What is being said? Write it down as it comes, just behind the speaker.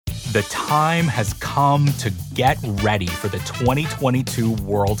The time has come to get ready for the 2022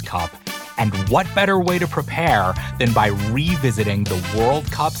 World Cup. And what better way to prepare than by revisiting the World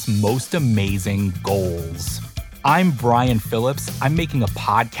Cup's most amazing goals? I'm Brian Phillips. I'm making a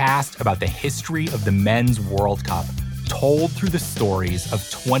podcast about the history of the Men's World Cup, told through the stories of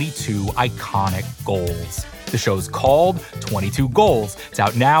 22 iconic goals. The show's called 22 Goals. It's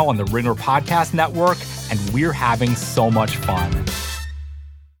out now on the Ringer Podcast Network, and we're having so much fun.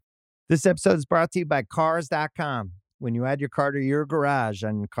 This episode is brought to you by Cars.com. When you add your car to your garage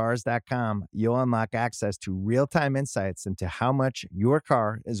on Cars.com, you'll unlock access to real-time insights into how much your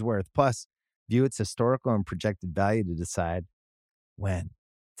car is worth. Plus, view its historical and projected value to decide when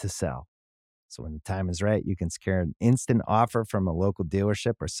to sell. So when the time is right, you can secure an instant offer from a local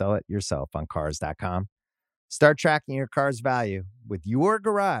dealership or sell it yourself on Cars.com. Start tracking your car's value with your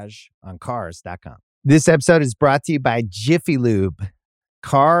garage on Cars.com. This episode is brought to you by Jiffy Lube.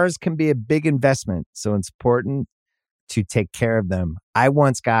 Cars can be a big investment, so it's important to take care of them. I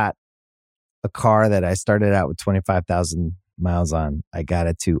once got a car that I started out with 25,000 miles on. I got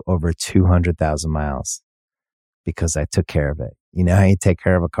it to over 200,000 miles because I took care of it. You know how you take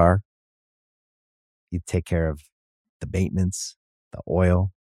care of a car? You take care of the maintenance, the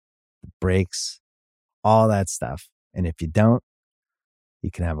oil, the brakes, all that stuff. And if you don't,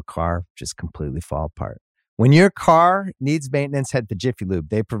 you can have a car just completely fall apart. When your car needs maintenance, head to Jiffy Lube.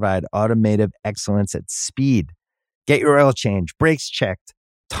 They provide automotive excellence at speed. Get your oil change, brakes checked,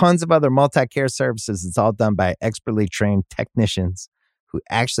 tons of other multi-care services. It's all done by expertly trained technicians who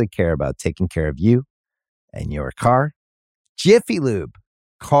actually care about taking care of you and your car. Jiffy Lube,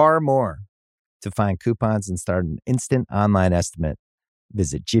 car more. To find coupons and start an instant online estimate,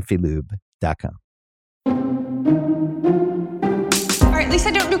 visit jiffylube.com. All right, at least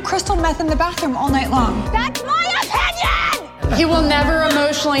I don't do crystal meth in the bathroom all night long. That's my opinion! He will never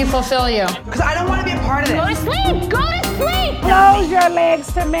emotionally fulfill you. Because I don't want to be a part of this. Go to sleep! Go to sleep! Close your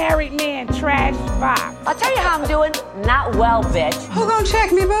legs to married men, trash box. I'll tell you how I'm doing. Not well, bitch. Who gonna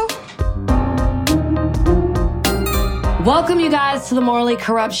check me, boo? Welcome, you guys, to the Morally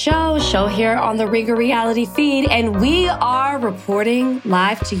Corrupt show here on the Ringer Reality feed. And we are reporting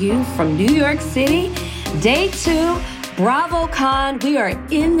live to you from New York City, day 2. BravoCon, we are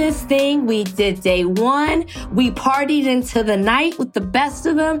in this thing. We did day 1. We partied into the night with the best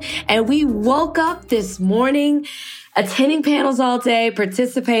of them. And we woke up this morning attending panels all day,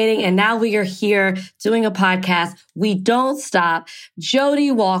 participating. And now we are here doing a podcast. We don't stop. Jody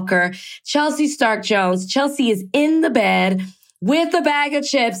Walker, Chelsea Stark-Jones. Chelsea is in the bed with a bag of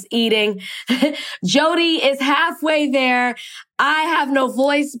chips eating. Jody is halfway there. I have no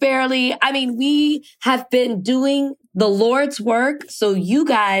voice barely. I mean, we have been doing the Lord's work so you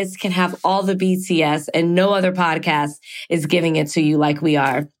guys can have all the BTS and no other podcast is giving it to you like we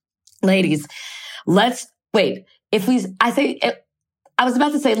are. Ladies, let's wait. I was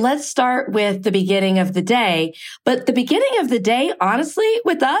about to say, let's start with the beginning of the day. But the beginning of the day, honestly,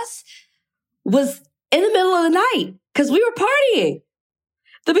 with us was in the middle of the night because we were partying.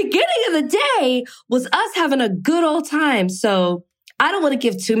 The beginning of the day was us having a good old time. So I don't want to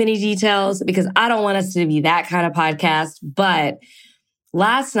give too many details because I don't want us to be that kind of podcast. But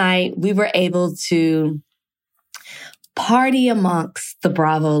last night we were able to party amongst the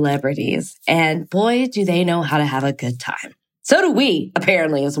Bravo celebrities. And boy, do they know how to have a good time. So do we,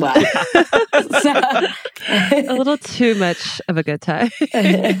 apparently, as well. A little too much of a good time.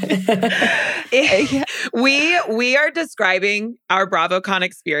 We are describing our BravoCon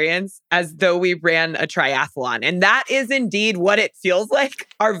experience as though we ran a triathlon. And that is indeed what it feels like.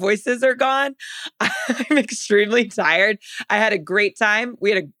 Our voices are gone. I'm extremely tired. I had a great time.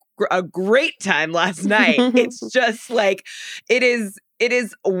 We had a great time last night. It's just like, it is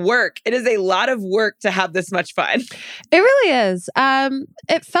work. It is a lot of work to have this much fun. It really is.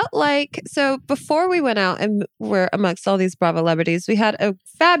 It felt like, so before we went out and were amongst all these Bravo celebrities, we had a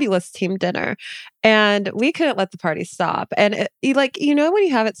fabulous team dinner and we couldn't let the party stop. And when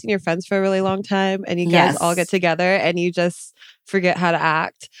you haven't seen your friends for a really long time and you guys all get together and you just forget how to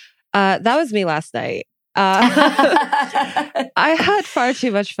act. That was me last night. I had far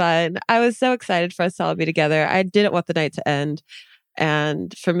too much fun. I was so excited for us to all be together. I didn't want the night to end.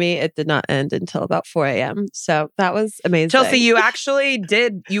 And for me, it did not end until about 4 a.m. So that was amazing. Chelsea, you actually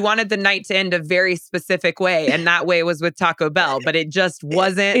you wanted the night to end a very specific way. And that way was with Taco Bell, but it just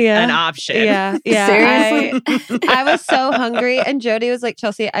wasn't an option. Yeah. Seriously? I was so hungry. And Jody was like,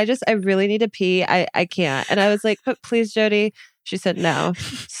 Chelsea, I really need to pee. I can't. And I was like, but please, Jody, She said no.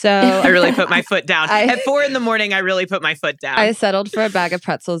 So I really put my foot down. At 4 a.m, I really put my foot down. I settled for a bag of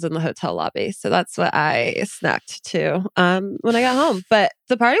pretzels in the hotel lobby. So that's what I snacked to when I got home. But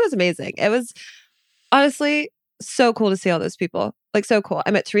the party was amazing. It was honestly so cool to see all those people. Like, so cool.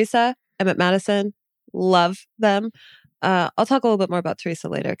 I met Teresa. I met Madison. Love them. I'll talk a little bit more about Teresa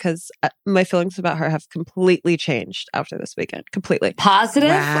later because my feelings about her have completely changed after this weekend. Completely. Positive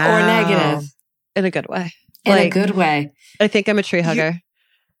or negative? In a good way. In a good way. I think I'm a tree hugger.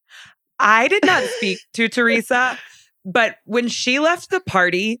 I did not speak to Teresa, but when she left the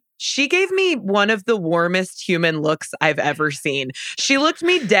party, she gave me one of the warmest human looks I've ever seen. She looked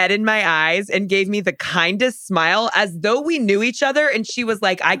me dead in my eyes and gave me the kindest smile as though we knew each other. And she was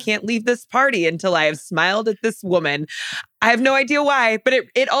like, I can't leave this party until I have smiled at this woman. I have no idea why, but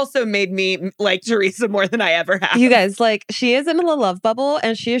it also made me like Teresa more than I ever have. You guys, like, she is in a love bubble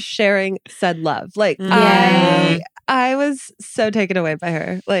and she is sharing said love. Like, I was so taken away by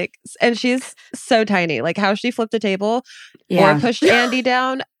her. Like, and she's so tiny. Like, how she flipped a table or pushed Andy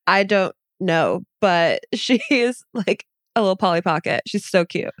down, I don't know, but she is like a little Polly Pocket. She's so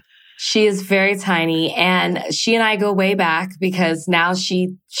cute. She is very tiny, and she and I go way back because now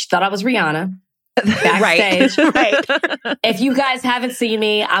she thought I was Rihanna backstage. Right. If you guys haven't seen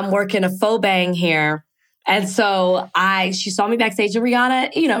me, I'm working a faux bang here. And so she saw me backstage, and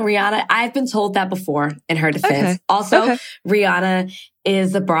Rihanna, I've been told that before in her defense. Also, Rihanna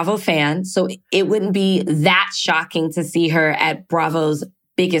is a Bravo fan, so it wouldn't be that shocking to see her at Bravo's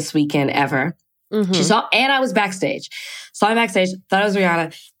biggest weekend ever. Mm-hmm. And I was backstage. Saw me backstage, thought it was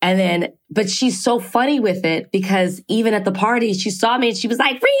Rihanna. But she's so funny with it because even at the party, she saw me and she was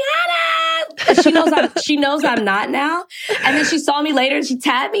like, Rihanna! She knows I'm not now. And then she saw me later and she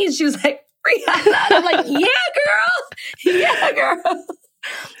tagged me and she was like, Rihanna. And I'm like, yeah, girl.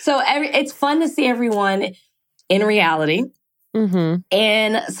 So it's fun to see everyone in reality. Mm-hmm.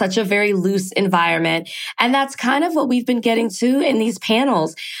 In such a very loose environment. And that's kind of what we've been getting to in these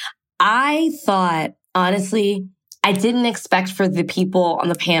panels. I thought, honestly, I didn't expect for the people on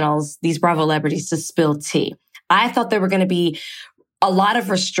the panels, these Bravo celebrities, to spill tea. I thought there were going to be a lot of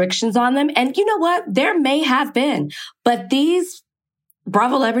restrictions on them. And you know what? There may have been. But these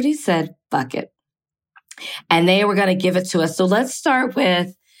Bravo celebrities said, fuck it. And they were going to give it to us. So let's start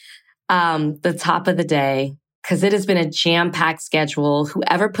with the top of the day, because it has been a jam-packed schedule.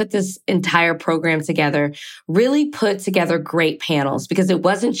 Whoever put this entire program together really put together great panels, because it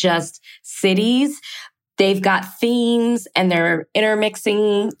wasn't just cities. They've got themes and they're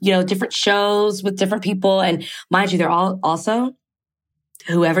intermixing, different shows with different people. And mind you, they're all also,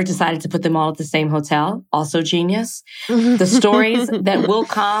 whoever decided to put them all at the same hotel, also genius. The stories that will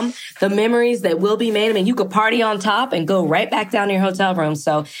come, the memories that will be made. I mean, you could party on top and go right back down to your hotel room.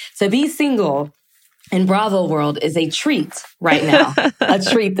 So to be single in Bravo world is a treat right now. A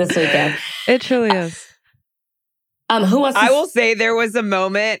treat this weekend. It truly is. Who wants to... I will say there was a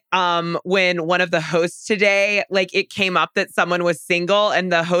moment when one of the hosts today, like, it came up that someone was single, and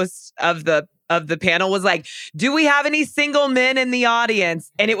the host of the panel was like, do we have any single men in the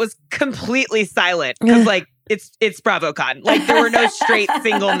audience? And it was completely silent because like it's BravoCon. Like, there were no straight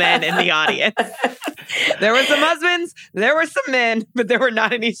single men in the audience. There were some husbands, there were some men, but there were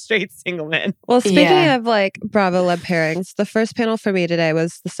not any straight single men. Well, speaking of like Bravo led pairings, the first panel for me today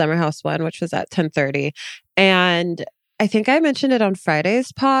was the Summer House one, which was at 10:30. And I think I mentioned it on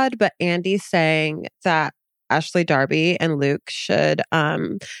Friday's pod, but Andy saying that Ashley Darby and Luke should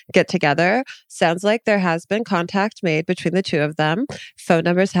get together. Sounds like there has been contact made between the two of them. Phone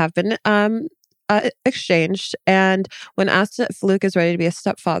numbers have been exchanged. And when asked if Luke is ready to be a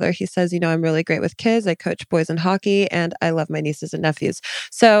stepfather, he says, I'm really great with kids. I coach boys in hockey and I love my nieces and nephews.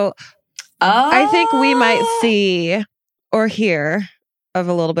 So I think we might see or hear of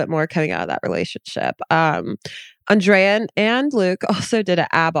a little bit more coming out of that relationship. Andrea and Luke also did an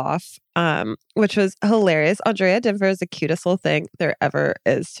ab off, which was hilarious. Andrea Denver is the cutest little thing there ever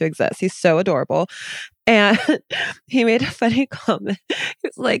is to exist. He's so adorable. And he made a funny comment.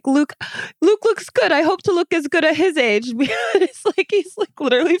 He's like, Luke looks good. I hope to look as good at his age. It's like he's like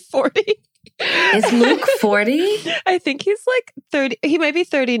literally 40. Is Luke 40? I think he's like 30. He might be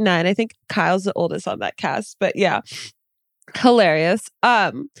 39. I think Kyle's the oldest on that cast. But yeah, hilarious.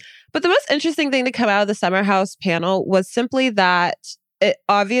 But the most interesting thing to come out of the Summer House panel was simply that it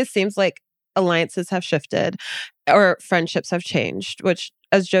seems like alliances have shifted or friendships have changed, which,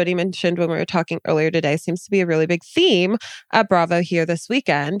 as Jody mentioned when we were talking earlier today, seems to be a really big theme at Bravo here this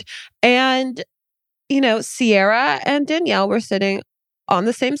weekend. And, Sierra and Danielle were sitting on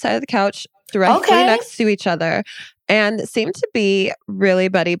the same side of the couch directly next to each other and seemed to be really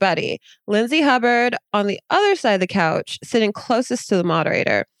buddy-buddy. Lindsay Hubbard on the other side of the couch, sitting closest to the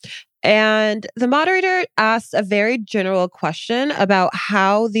moderator. And the moderator asked a very general question about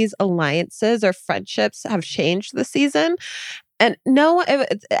how these alliances or friendships have changed this season. And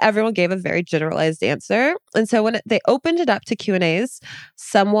everyone gave a very generalized answer. And so when they opened it up to Q&As,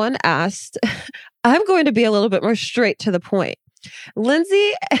 someone asked, I'm going to be a little bit more straight to the point.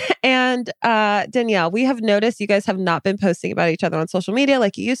 Lindsay and Danielle, we have noticed you guys have not been posting about each other on social media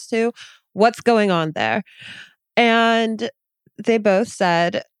like you used to. What's going on there? And they both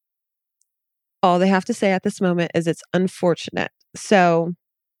said, all they have to say at this moment is it's unfortunate. So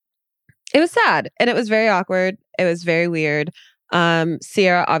it was sad and it was very awkward. It was very weird.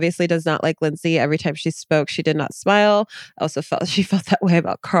 Sierra obviously does not like Lindsay. Every time she spoke, she did not smile. I also felt that way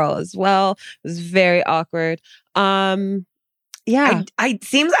about Carl as well. It was very awkward. Yeah. I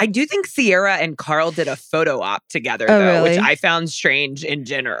do think Sierra and Carl did a photo op together, though, really? which I found strange in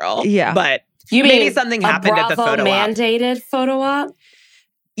general. Yeah. But You maybe mean something happened at the photo op. mandated photo op?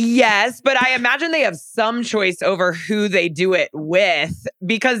 Yes, but I imagine they have some choice over who they do it with,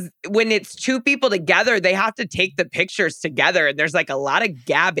 because when it's two people together, they have to take the pictures together. And there's like a lot of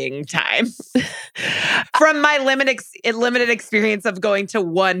gabbing time from my limited experience of going to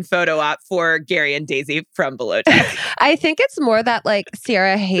one photo op for Gary and Daisy from Below Deck. I think it's more that like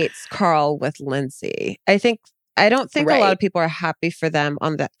Sierra hates Carl with Lindsay. I don't think a lot of people are happy for them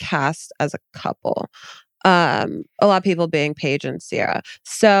on that cast as a couple. A lot of people being Paige and Sierra.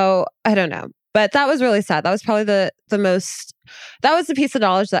 So I don't know. But that was really sad. That was probably that was the piece of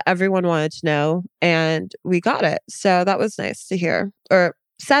knowledge that everyone wanted to know. And we got it. So that was nice to hear, or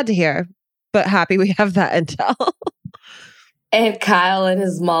sad to hear, but happy we have that intel. And Kyle and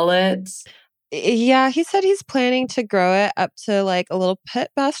his mullet. Yeah, he said he's planning to grow it up to like a little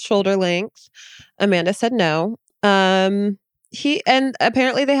pit bust shoulder length. Amanda said no. And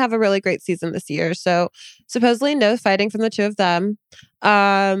apparently they have a really great season this year. So supposedly no fighting from the two of them.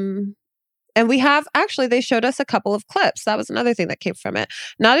 And we have they showed us a couple of clips. That was another thing that came from it.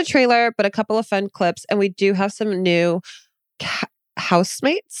 Not a trailer, but a couple of fun clips. And we do have some new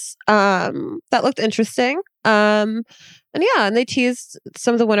housemates that looked interesting. And they teased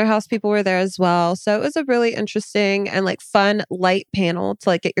some of the Winter House people were there as well. So it was a really interesting and like fun, light panel to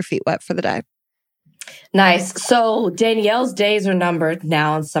like get your feet wet for the day. Nice. So Danielle's days are numbered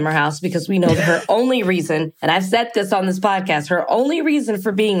now in Summer House because we know that her only reason, and I've said this on this podcast, her only reason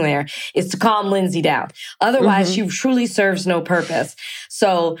for being there is to calm Lindsay down. Otherwise, she truly serves no purpose.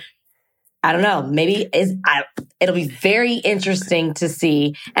 So I don't know. Maybe it'll be very interesting to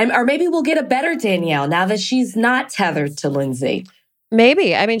see, or maybe we'll get a better Danielle now that she's not tethered to Lindsay.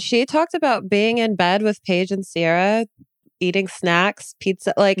 Maybe. I mean, she talked about being in bed with Paige and Sierra, eating snacks,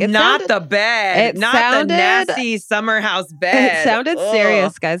 pizza. Like the bed, not the nasty Summer House bed. It sounded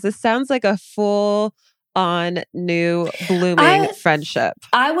serious, guys. This sounds like a full-on new blooming friendship.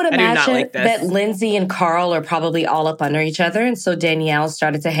 I would imagine that Lindsay and Carl are probably all up under each other, and so Danielle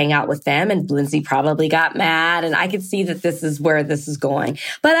started to hang out with them, and Lindsay probably got mad, and I could see that this is where this is going.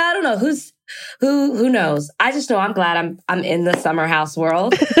 But I don't know who knows. I just know I'm glad I'm in the Summer House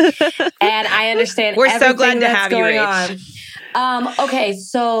world, and I understand. We're so glad to have you, Rach. Okay,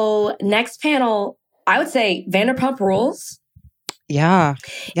 so next panel, I would say Vanderpump Rules. Yeah.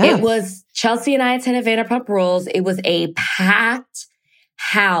 It was Chelsea and I attended Vanderpump Rules. It was a packed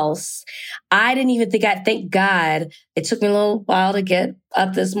house. I didn't even thank God, it took me a little while to get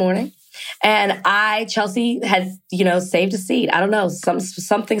up this morning. And Chelsea had, saved a seat. I don't know.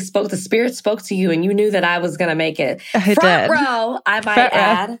 Something spoke, the spirit spoke to you and you knew that I was going to make it. Front row, I might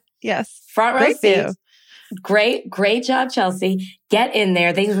add. Yes. Front row seat. Great job, Chelsea. Get in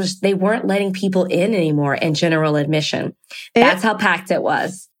there. They weren't letting people in anymore in general admission. That's how packed it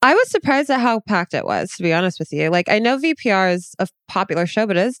was. I was surprised at how packed it was, to be honest with you. Like, I know VPR is a popular show,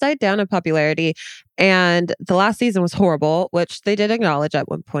 but it has died down in popularity. And the last season was horrible, which they did acknowledge at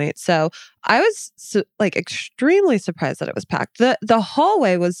one point. So I was extremely surprised that it was packed. The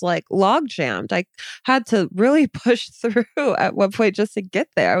hallway was like log jammed. I had to really push through at one point just to get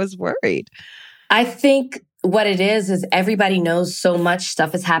there. I was worried. I think what it is everybody knows so much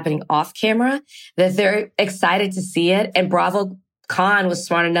stuff is happening off camera that they're excited to see it. And BravoCon was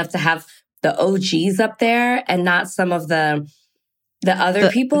smart enough to have the OGs up there and not some of the other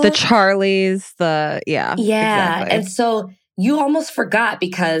people. The Charlies, Yeah. Exactly. And so you almost forgot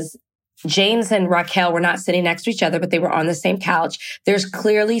because James and Raquel were not sitting next to each other, but they were on the same couch. There's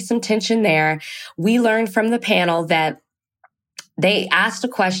clearly some tension there. We learned from the panel that they asked a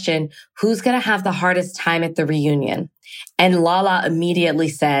question, who's going to have the hardest time at the reunion? And Lala immediately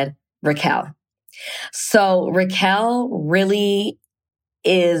said, Raquel. So Raquel really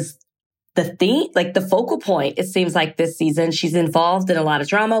is the theme, like the focal point, it seems like this season. She's involved in a lot of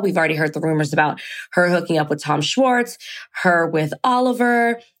drama. We've already heard the rumors about her hooking up with Tom Schwartz, her with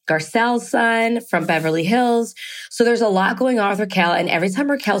Oliver, Garcelle's son from Beverly Hills. So there's a lot going on with Raquel. And every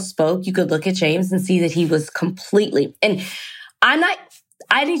time Raquel spoke, you could look at James and see that he was completely, and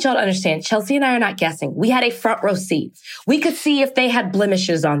I need y'all to understand, Chelsea and I are not guessing. We had a front row seat. We could see if they had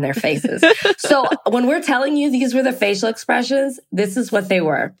blemishes on their faces. So when we're telling you these were the facial expressions, this is what they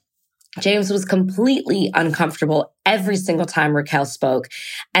were. James was completely uncomfortable every single time Raquel spoke,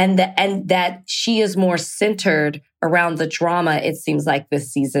 and that she is more centered around the drama, it seems like,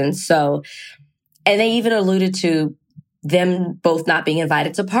 this season. So, and they even alluded to them both not being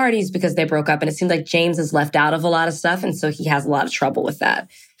invited to parties because they broke up. And it seems like James is left out of a lot of stuff. And so he has a lot of trouble with that.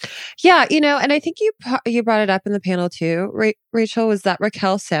 Yeah, and I think you brought it up in the panel too, Rachel, was that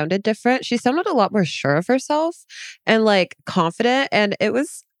Raquel sounded different. She sounded a lot more sure of herself and like confident. And it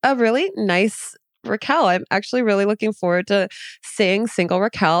was a really nice Raquel. I'm actually really looking forward to seeing single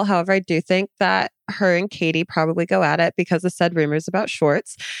Raquel. However, I do think that her and Katie probably go at it because of said rumors about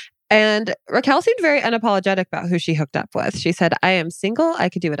Schwartz. And Raquel seemed very unapologetic about who she hooked up with. She said, I am single. I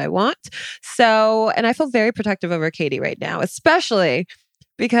can do what I want. So, and I feel very protective over Katie right now, especially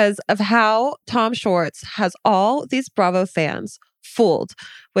because of how Tom Schwartz has all these Bravo fans fooled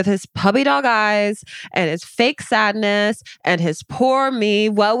with his puppy dog eyes and his fake sadness and his poor me,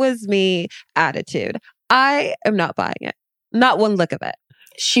 woe is me attitude. I am not buying it. Not one lick of it.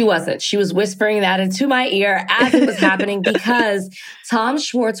 She wasn't. She was whispering that into my ear as it was happening because Tom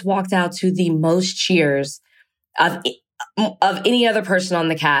Schwartz walked out to the most cheers of any other person on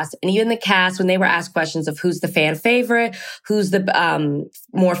the cast. And even the cast, when they were asked questions of who's the fan favorite, who's the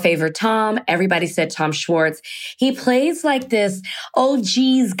more favorite Tom, everybody said Tom Schwartz. He plays like this, oh,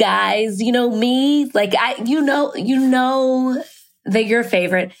 geez, guys, you know me? Like, you know that you're a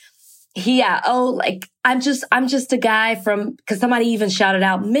favorite. I'm just a guy from, because somebody even shouted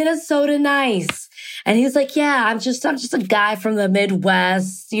out, Minnesota nice. And he was like, yeah, I'm just a guy from the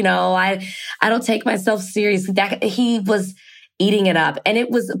Midwest. I don't take myself seriously. He was eating it up. And it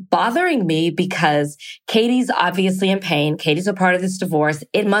was bothering me because Katie's obviously in pain. Katie's a part of this divorce.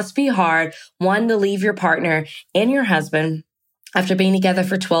 It must be hard, one, to leave your partner and your husband after being together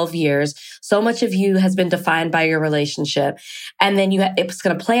for 12 years. So much of you has been defined by your relationship. And then it's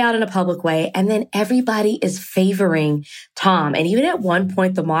going to play out in a public way. And then everybody is favoring Tom. And even at one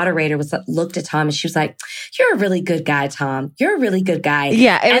point, the moderator looked at Tom and she was like, you're a really good guy, Tom. You're a really good guy.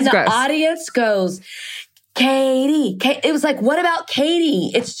 Yeah, it was gross. And the audience goes, Katie. It was like, what about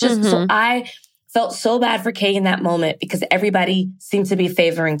Katie? It's just, so I felt so bad for Katie in that moment because everybody seemed to be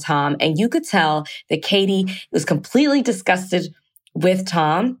favoring Tom. And you could tell that Katie was completely disgusted with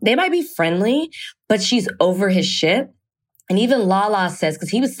Tom. They might be friendly, but she's over his shit. And even Lala says,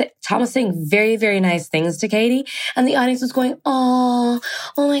 because Tom was saying very, very nice things to Katie, and the audience was going, oh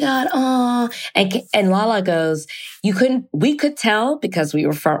my God, oh. And Lala goes, we could tell because we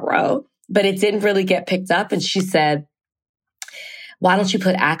were front row, but it didn't really get picked up. And she said, why don't you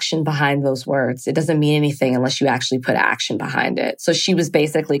put action behind those words? It doesn't mean anything unless you actually put action behind it. So she was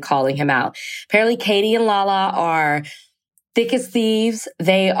basically calling him out. Apparently, Katie and Lala are thick as thieves.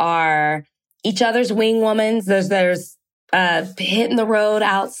 They are each other's wing womans. There's hitting the road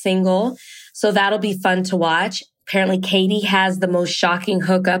out single. So that'll be fun to watch. Apparently, Katie has the most shocking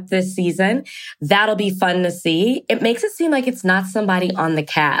hookup this season. That'll be fun to see. It makes it seem like it's not somebody on the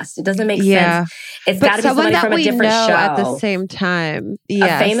cast. It doesn't make sense. It's got to be somebody from a different show. At the same time.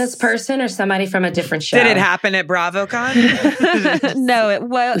 Yes. A famous person or somebody from a different show. Did it happen at BravoCon? No, it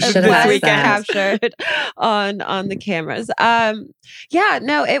was captured on the cameras.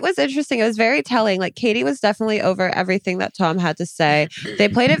 It was interesting. It was very telling. Like, Katie was definitely over everything that Tom had to say. They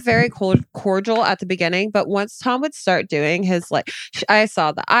played it very cordial at the beginning, but once Tom would start doing his, I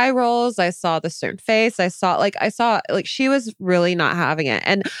saw the eye rolls, I saw the stern face, I saw she was really not having it.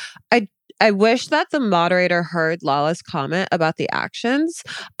 And I wish that the moderator heard Lala's comment about the actions,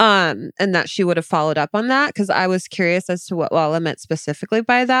 and that she would have followed up on that, because I was curious as to what Lala meant specifically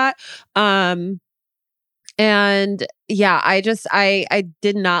by that. And yeah, I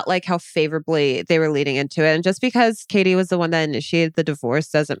did not like how favorably they were leading into it. And just because Katie was the one that initiated the divorce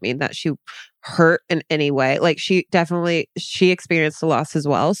doesn't mean that she hurt in any way. Like, she experienced the loss as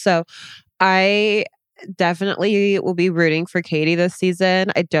well. So I definitely will be rooting for Katie this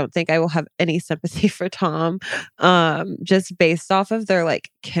season. I don't think I will have any sympathy for Tom, just based off of their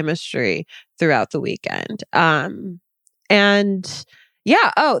chemistry throughout the weekend. And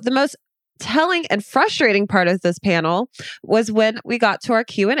yeah, the most telling and frustrating part of this panel was when we got to our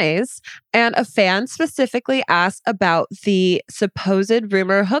Q&As and a fan specifically asked about the supposed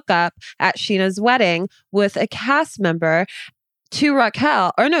rumor hookup at Sheena's wedding with a cast member to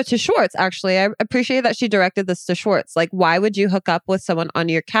to Schwartz, actually. I appreciate that she directed this to Schwartz. Like, why would you hook up with someone on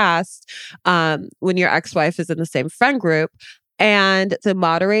your cast when your ex-wife is in the same friend group? And the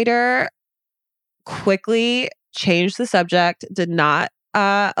moderator quickly changed the subject, did not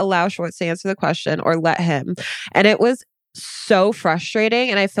allow Schwartz to answer the question or let him. And it was so frustrating.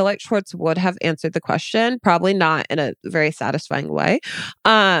 And I feel like Schwartz would have answered the question, probably not in a very satisfying way.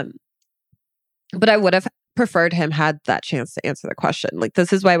 But I would have preferred him had that chance to answer the question. Like,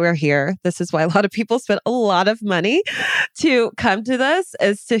 this is why we're here. This is why a lot of people spend a lot of money to come to this,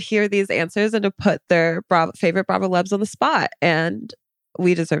 is to hear these answers and to put their favorite Bravo Lebs on the spot. And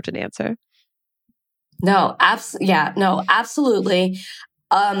we deserved an answer. No, absolutely.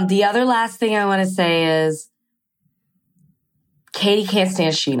 The other last thing I want to say is Katie can't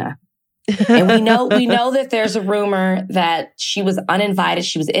stand Sheena. And we know that there's a rumor that she was uninvited.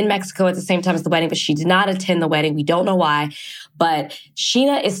 She was in Mexico at the same time as the wedding, but she did not attend the wedding. We don't know why. But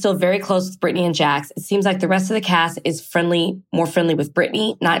Sheena is still very close with Brittany and Jax. It seems like the rest of the cast is more friendly with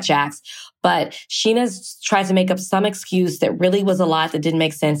Brittany, not Jax. But Sheena's tried to make up some excuse that really was a lot that didn't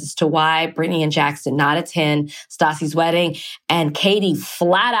make sense as to why Brittany and Jax did not attend Stassi's wedding. And Katie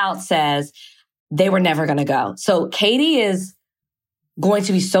flat out says they were never going to go. So Katie is going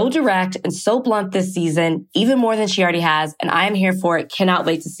to be so direct and so blunt this season, even more than she already has. And I am here for it. Cannot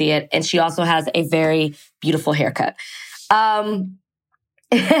wait to see it. And she also has a very beautiful haircut.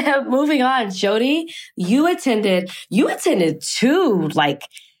 Moving on, Jody, you attended 2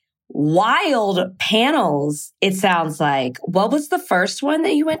 wild panels, it sounds like. What was the first one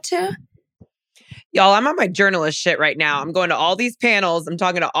that you went to? Y'all, I'm on my journalist shit right now. I'm going to all these panels. I'm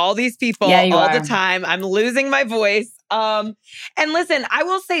talking to all these people all the time. I'm losing my voice. And listen, I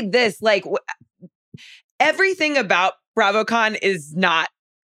will say this, everything about BravoCon is not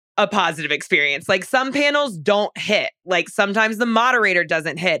a positive experience. Like, some panels don't hit. Like, sometimes the moderator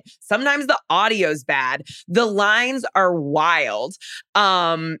doesn't hit. Sometimes the audio's bad. The lines are wild.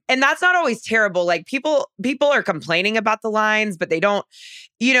 And that's not always terrible. Like, people are complaining about the lines, but they don't,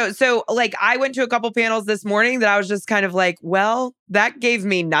 so I went to a couple panels this morning that I was just kind of like, well, that gave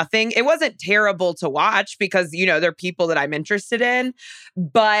me nothing. It wasn't terrible to watch because, they're people that I'm interested in,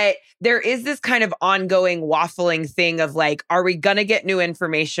 but there is this kind of ongoing waffling thing of are we going to get new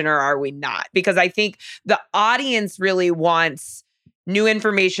information or are we not? Because I think the audience really wants new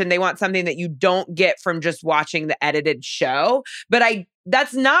information. They want something that you don't get from just watching the edited show. But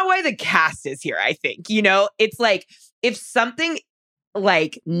that's not why the cast is here, I think. It's if something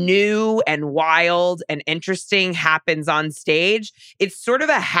new and wild and interesting happens on stage, it's sort of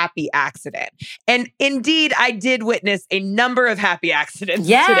a happy accident. And indeed, I did witness a number of happy accidents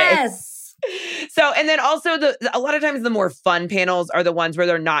today. So, and then also a lot of times the more fun panels are the ones where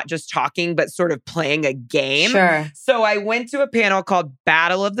they're not just talking, but sort of playing a game. Sure. So I went to a panel called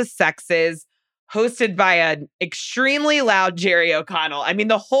Battle of the Sexes, hosted by an extremely loud Jerry O'Connell. I mean,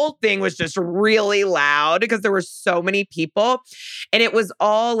 the whole thing was just really loud because there were so many people. And it was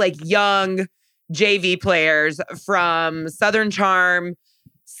all young JV players from Southern Charm,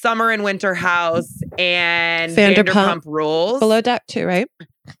 Summer and Winter House, and Vanderpump Rules. Below Deck too, right?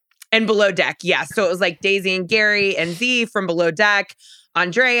 And Below Deck, yes. So it was Daisy and Gary and Z from Below Deck,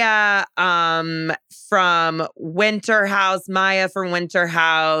 Andrea from Winter House, Maya from Winter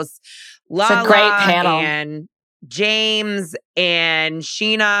House, Lala, it's a great panel. And James and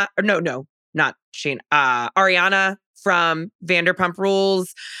Sheena. No, not Sheena. Ariana from Vanderpump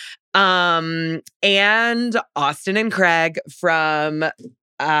Rules, and Austin and Craig from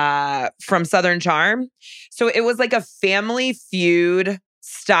Southern Charm. So it was a Family Feud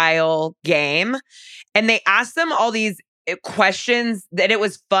style game. And they asked them all these questions that it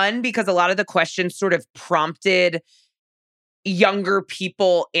was fun because a lot of the questions sort of prompted younger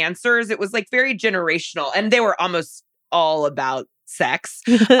people answers. It was very generational and they were almost all about sex.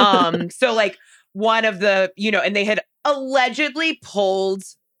 So one of the, and they had allegedly polled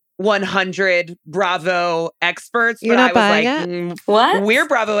 100 Bravo experts, You're but not I was buying it? What? We're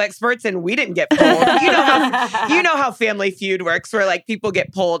Bravo experts and we didn't get polled. You know how Family Feud works, where people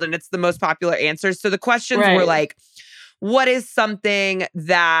get polled and it's the most popular answers. So the questions were what is something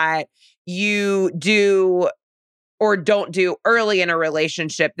that you do or don't do early in a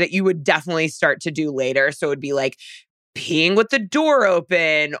relationship that you would definitely start to do later? So it would be peeing with the door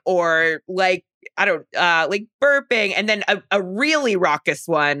open or burping. And then a really raucous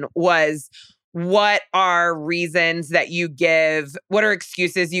one was, what are reasons that you give, what are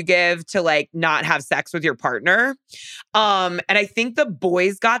excuses you give to like not have sex with your partner? And I think the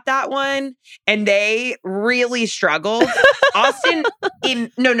boys got that one and they really struggled. Austin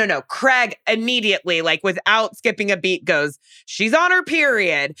no. Craig immediately, like without skipping a beat, goes, she's on her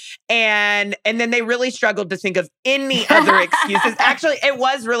period. And then they really struggled to think of any other excuses. Actually, it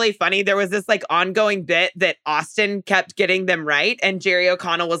was really funny. There was this like ongoing bit that Austin kept getting them right. And Jerry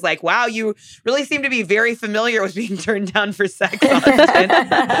O'Connell was like, wow, you really seem to be very familiar with being turned down for sex, Austin.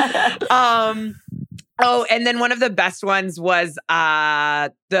 Oh, and then one of the best ones was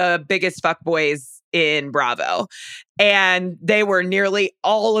the biggest fuckboys in Bravo. And they were nearly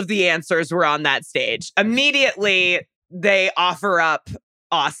all of the answers were on that stage. Immediately, they offer up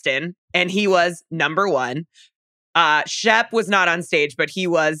Austin, and he was number one. Shep was not on stage, but he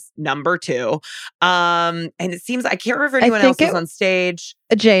was number two. And it seems, I can't remember if anyone else was on stage.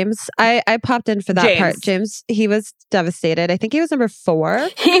 James. I popped in for that part. James, he was devastated. I think he was number 4.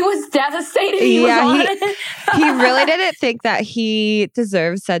 He was devastated. He really didn't think that he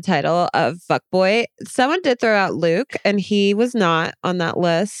deserved said title of fuckboy. Someone did throw out Luke, and he was not on that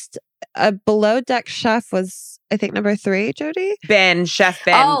list. A below deck chef was, I think, number 3, Jody? Chef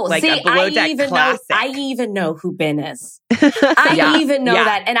Ben. Oh, like see, a below deck classic. I even know who Ben is. I even know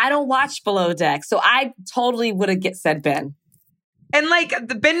that. And I don't watch Below Deck. So I totally would have said Ben. And like,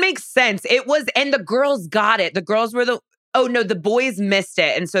 the Ben makes sense. It was, and the girls got it. The girls were the boys missed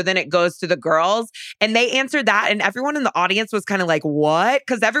it. And so then it goes to the girls and they answered that. And everyone in the audience was kind of like, what?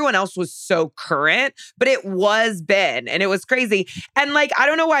 Because everyone else was so current, but it was Ben and it was crazy. And like, I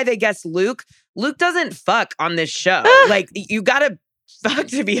don't know why they guessed Luke. Luke doesn't fuck on this show. Like, you gotta fuck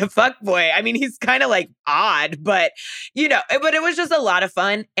to be a fuck boy. I mean, he's kind of like odd, but but it was just a lot of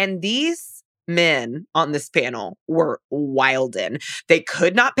fun. And these men on this panel were wildin'. They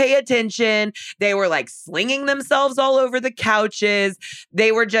could not pay attention. They were like slinging themselves all over the couches.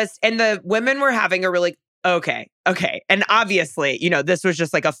 They were just, and the women were having a really, okay. And obviously, this was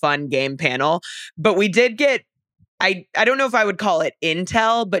just like a fun game panel, but we did get, I don't know if I would call it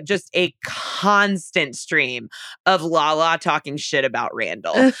intel, but just a constant stream of Lala talking shit about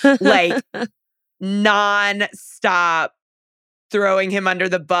Randall. Like non-stop throwing him under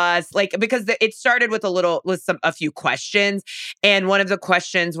the bus, like, because it started with a few questions. And one of the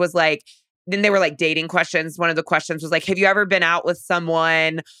questions was like, then they were like dating questions. One of the questions was like, have you ever been out with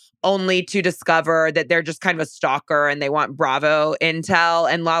someone only to discover that they're just kind of a stalker and they want Bravo intel?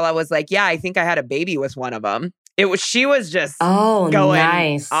 And Lala was like, yeah, I think I had a baby with one of them. She was just going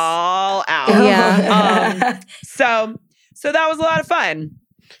nice. all out. Yeah. So that was a lot of fun.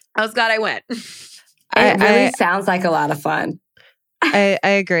 I was glad I went. It really sounds like a lot of fun. I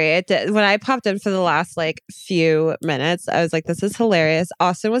agree. It did. When I popped in for the last like few minutes, I was like, this is hilarious.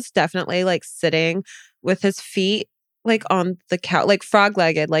 Austin was definitely like sitting with his feet like on the couch, like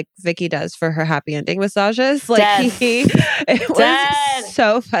frog-legged, like Vicky does for her happy ending massages. Like it was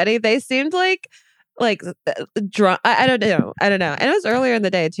so funny. They seemed like drunk. I don't know. And it was earlier in the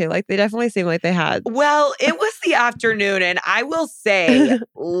day too. Like they definitely seemed like they had. Well, it was the afternoon, and I will say,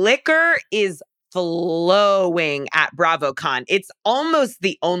 liquor is flowing at BravoCon. It's almost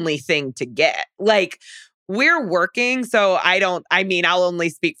the only thing to get. Like, we're working, so I'll only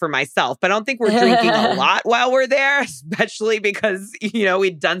speak for myself, but I don't think we're drinking a lot while we're there, especially because,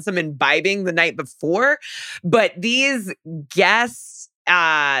 we'd done some imbibing the night before. But these guests,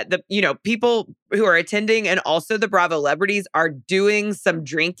 people who are attending and also the Bravo celebrities are doing some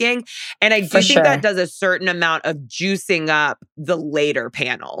drinking. And I do think that does a certain amount of juicing up the later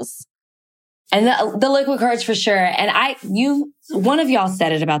panels. And the liquid courage for sure. And one of y'all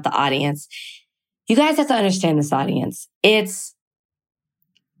said it about the audience. You guys have to understand this audience. It's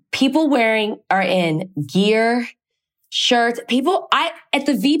people are in gear, shirts. At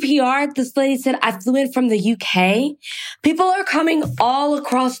the VPR, this lady said, I flew in from the UK. People are coming all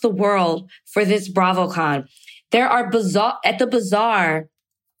across the world for this BravoCon. There are at the bazaar,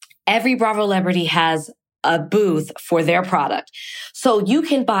 every Bravo celebrity has a booth for their product. So you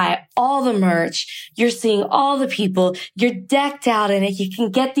can buy all the merch. You're seeing all the people. You're decked out in it. You can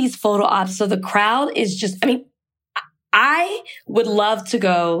get these photo ops. So the crowd is just, I would love to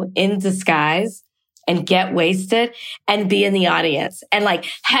go in disguise and get wasted and be in the audience and like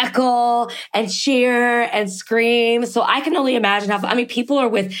heckle and cheer and scream. So I can only imagine people are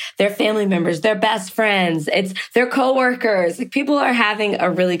with their family members, their best friends, it's their coworkers. Like people are having a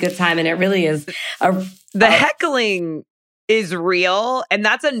really good time, and it really is the heckling is real. And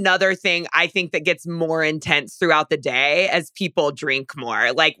that's another thing I think that gets more intense throughout the day as people drink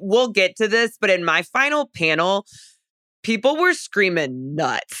more. Like, we'll get to this, but in my final panel, people were screaming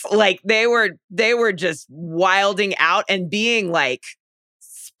nuts. Like they were just wilding out and being like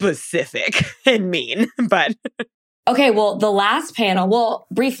specific and mean. But okay, well, the last panel, well,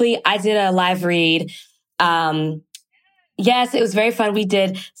 briefly, I did a live read. Yes, it was very fun. We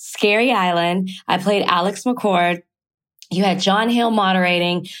did Scary Island. I played Alex McCord. You had John Hill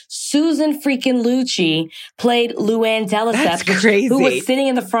moderating. Susan freaking Lucci played Luann Delisette, who was sitting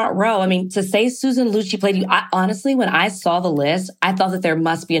in the front row. I mean, to say Susan Lucci played you, honestly, when I saw the list, I thought that there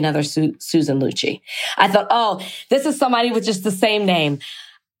must be another Susan Lucci. I thought, oh, this is somebody with just the same name.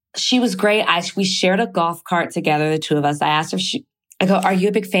 She was great. We shared a golf cart together, the two of us. I asked her, I go, are you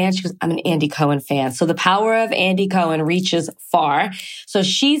a big fan? She goes, I'm an Andy Cohen fan. So the power of Andy Cohen reaches far. So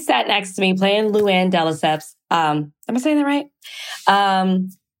she sat next to me playing Luann Delisette. Am I saying that right?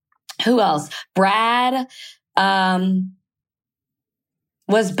 Who else? Brad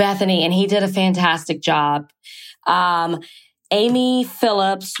was Bethany, and he did a fantastic job. Amy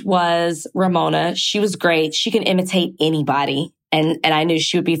Phillips was Ramona. She was great. She can imitate anybody. And I knew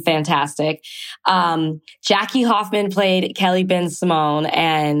she would be fantastic. Jackie Hoffman played Kelly Ben Simone,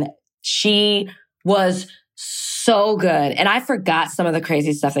 and she was so good. And I forgot some of the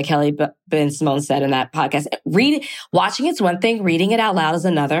crazy stuff that Kelly Ben Simone said in that podcast. Watching it's one thing, reading it out loud is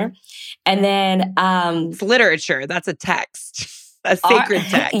another. And then it's literature. That's a text. A sacred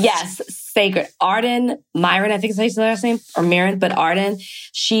text. Yes, sacred. Arden Myron, I think is how you say her last name, or Mirren, but Arden,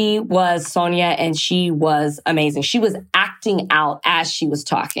 she was Sonia, and she was amazing. She was acting out as she was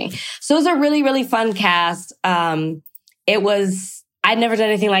talking. So it was a really, really fun cast. I'd never done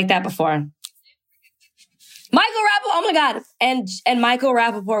anything like that before. Michael Rappaport, oh my God. And Michael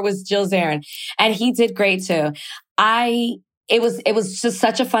Rappaport was Jill Zarin, and he did great too. It was just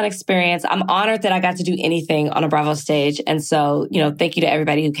such a fun experience. I'm honored that I got to do anything on a Bravo stage. And so, thank you to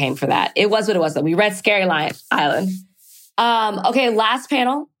everybody who came for that. It was what it was. We read Scary Island. Okay, last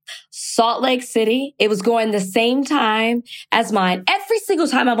panel, Salt Lake City. It was going the same time as mine. Every single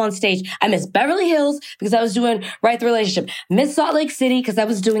time I'm on stage, I miss Beverly Hills because I was doing Right the Relationship. Miss Salt Lake City because I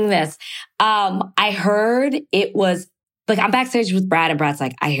was doing this. I heard it was, like, I'm backstage with Brad, and Brad's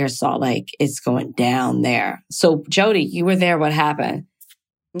like, I hear Salt Lake is going down there. So, Jody, you were there. What happened?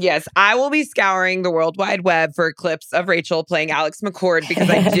 Yes, I will be scouring the World Wide Web for clips of Rachel playing Alex McCord because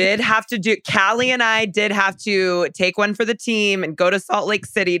I did have to Callie and I did have to take one for the team and go to Salt Lake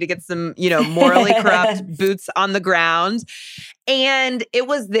City to get some, morally corrupt boots on the ground. And it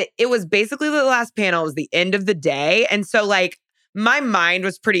was basically the last panel. It was the end of the day. And so, like, my mind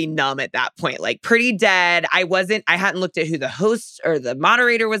was pretty numb at that point, like pretty dead. I hadn't looked at who the host or the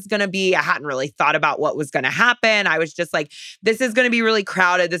moderator was going to be. I hadn't really thought about what was going to happen. I was just like, this is going to be really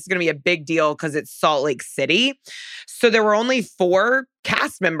crowded. This is going to be a big deal because it's Salt Lake City. So there were only 4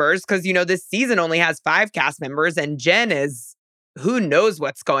 cast members because, this season only has 5 cast members. And Jen who knows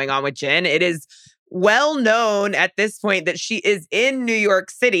what's going on with Jen. It is well known at this point that she is in New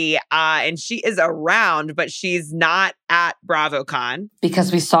York City and she is around, but she's not at BravoCon. Because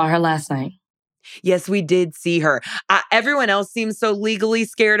we saw her last night. Yes, we did see her. Everyone else seems so legally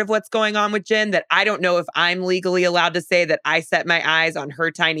scared of what's going on with Jen that I don't know if I'm legally allowed to say that I set my eyes on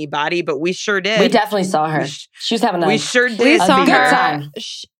her tiny body, but we sure did. We definitely saw her. She was having we sure did. We saw her. Time.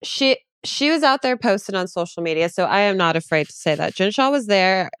 She was out there posting on social media, so I am not afraid to say that. Jen Shah was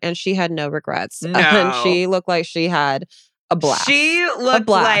there, and she had no regrets. No. And she looked like she had a blast. She looked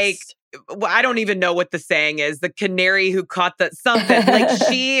like, I don't even know what the saying is, the canary who caught the something. Like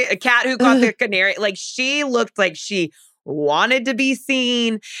a cat who caught the canary. Like she looked like she wanted to be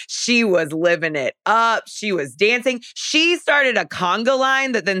seen. She was living it up. She was dancing. She started a conga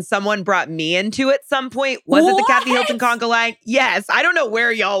line that then someone brought me into at some point. Was it the Kathy Hilton conga line? Yes. I don't know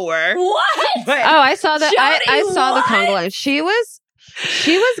where y'all were. What? But I saw that. Jody, I saw the conga line. She was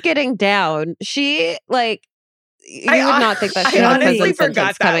getting down. She you would not think that. I honestly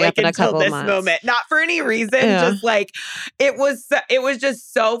forgot that until this moment. Not for any reason. Yeah. Just like it was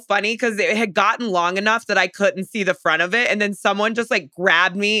just so funny because it had gotten long enough that I couldn't see the front of it, and then someone just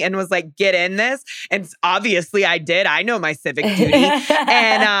grabbed me and was like, "Get in this!" And obviously, I did. I know my civic duty,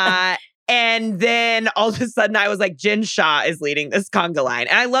 and then all of a sudden, I was like, "Jen Shah is leading this conga line,"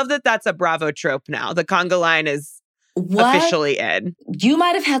 and I love that that's a Bravo trope now. The conga line is officially in. You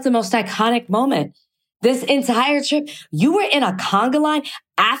might have had the most iconic moment. This entire trip, you were in a conga line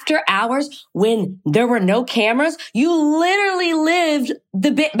after hours when there were no cameras. You literally lived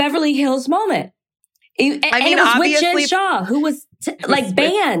the Beverly Hills moment. And it was with Jen Shah, who was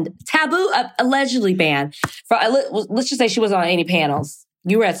banned, taboo, allegedly banned. Let's just say she wasn't on any panels.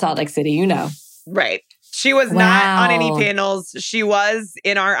 You were at Salt Lake City, Right. She was not on any panels. She was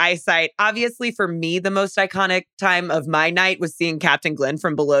in our eyesight. Obviously, for me, the most iconic time of my night was seeing Captain Glenn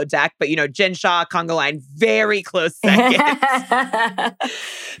from Below Deck. But, Jen Shaw, Conga Line, very close second.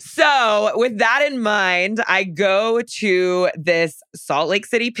 So with that in mind, I go to this Salt Lake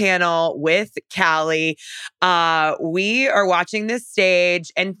City panel with Callie. We are watching this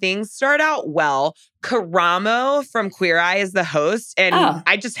stage and things start out well. Karamo from Queer Eye is the host, and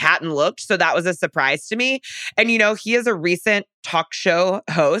I just hadn't looked, so that was a surprise to me. And, he is a recent talk show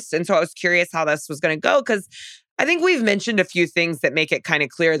host, and so I was curious how this was going to go, because I think we've mentioned a few things that make it kind of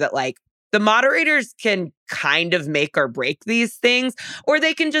clear that, like, the moderators can kind of make or break these things, or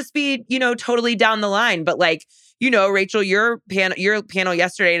they can just be, totally down the line. But like, Rachel, your panel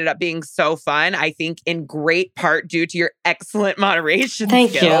yesterday ended up being so fun. I think in great part due to your excellent moderation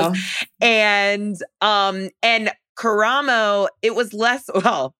skills. Thank you. And Karamo, it was less,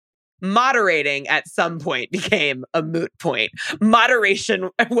 moderating at some point became a moot point.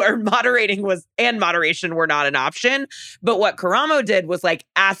 Moderation were not an option. But what Karamo did was like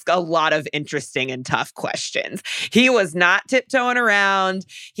ask a lot of interesting and tough questions. He was not tiptoeing around.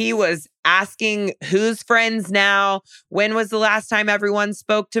 He was asking who's friends now? When was the last time everyone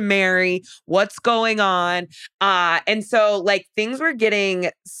spoke to Mary? What's going on? And so like things were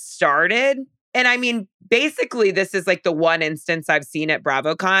getting started. And I mean, basically, this is like the one instance I've seen at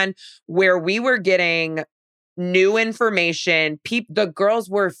BravoCon where we were getting new information. The girls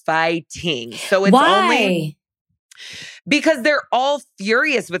were fighting. So it's only because they're all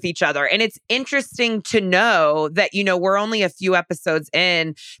furious with each other. And it's interesting to know that, we're only a few episodes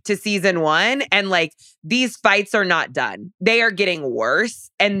in to season 1. And like these fights are not done. They are getting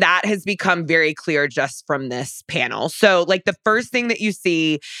worse. And that has become very clear just from this panel. So like the first thing that you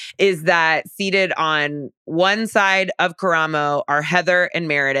see is that seated on one side of Karamo are Heather and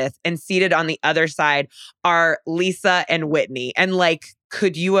Meredith, and seated on the other side are Lisa and Whitney. And like,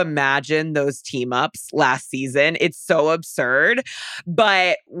 could you imagine those team ups last season? It's so absurd.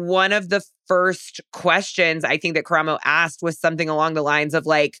 But one of the first questions I think that Karamo asked was something along the lines of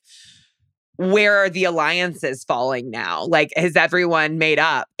like, where are the alliances falling now? Like, has everyone made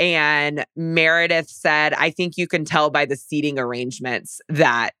up? And Meredith said, I think you can tell by the seating arrangements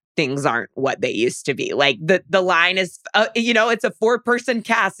that things aren't what they used to be. Like the line is, it's a 4-person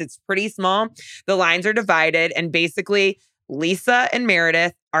cast. It's pretty small. The lines are divided, and basically Lisa and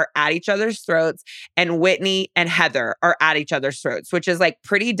Meredith are at each other's throats, and Whitney and Heather are at each other's throats, which is like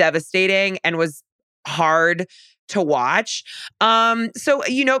pretty devastating and was hard to watch. So,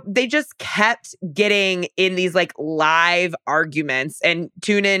 they just kept getting in these like live arguments, and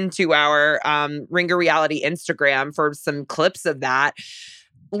tune into our Ringer Reality Instagram for some clips of that.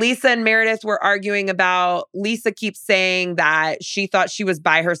 Lisa and Meredith were arguing about, Lisa keeps saying that she thought she was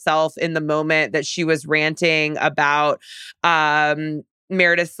by herself in the moment that she was ranting about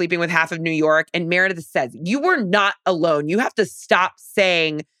Meredith sleeping with half of New York. And Meredith says, you were not alone. You have to stop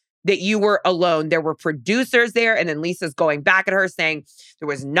saying that you were alone. There were producers there. And then Lisa's going back at her saying, there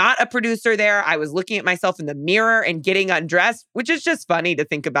was not a producer there. I was looking at myself in the mirror and getting undressed, which is just funny to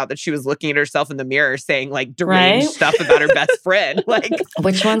think about, that she was looking at herself in the mirror saying like deranged stuff about her best friend. Like,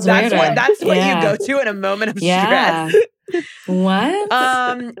 which one's weirder? That's what you go to in a moment of stress. What?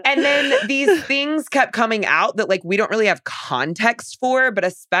 And then these things kept coming out that like we don't really have context for, but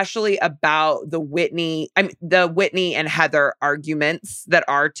especially about the Whitney and Heather arguments that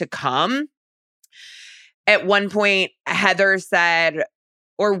are to come. At one point, Heather said,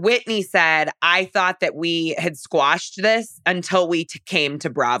 or Whitney said, I thought that we had squashed this until we came to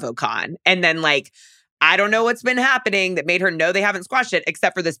BravoCon. And then like, I don't know what's been happening that made her know they haven't squashed it,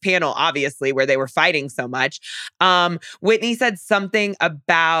 except for this panel, obviously, where they were fighting so much. Whitney said something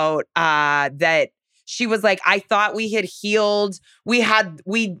about that she was like, I thought we had healed. We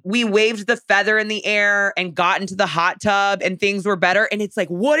waved the feather in the air and got into the hot tub and things were better. And it's like,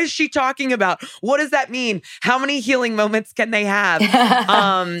 what is she talking about? What does that mean? How many healing moments can they have?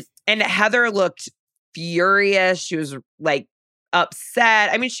 And Heather looked furious. She was like,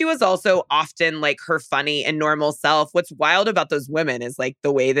 upset. I mean, she was also often like her funny and normal self. What's wild about those women is like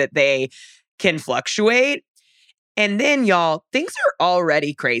the way that they can fluctuate. And then y'all, things are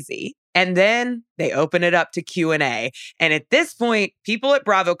already crazy. And then they open it up to Q&A. And at this point, people at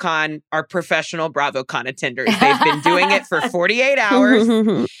BravoCon are professional BravoCon attenders. They've been doing it for 48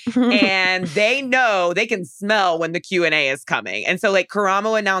 hours. And they know, they can smell when the Q&A is coming. And so like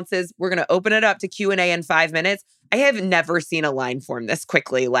Karamo announces, we're going to open it up to Q&A in 5 minutes. I have never seen a line form this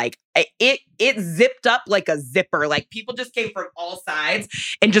quickly. Like it zipped up like a zipper. Like people just came from all sides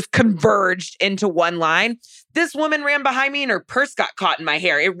and just converged into one line. This woman ran behind me and her purse got caught in my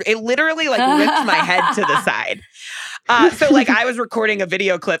hair. It literally like ripped my head to the side. So like I was recording a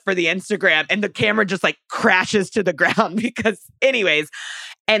video clip for the Instagram and the camera just like crashes to the ground because anyways,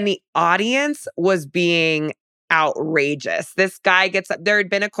 and the audience was being outrageous. This guy gets up. There had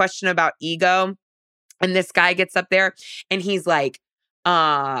been a question about ego. And this guy gets up there and he's like,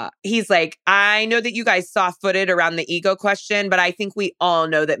 I know that you guys soft-footed around the ego question, but I think we all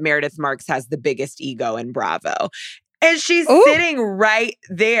know that Meredith Marks has the biggest ego in Bravo. And she's sitting right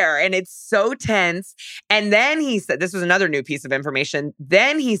there and it's so tense. And then he said, this was another new piece of information.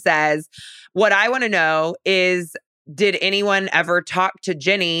 Then he says, what I want to know is, did anyone ever talk to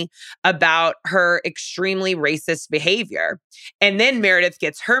Jenny about her extremely racist behavior? And then Meredith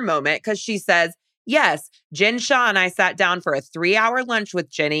gets her moment because she says, yes, Jen Shaw and I sat down for a 3-hour lunch with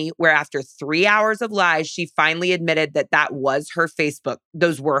Jenny, where after 3 hours of lies, she finally admitted that was her Facebook.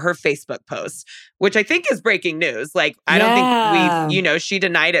 Those were her Facebook posts, which I think is breaking news. Like, I don't think she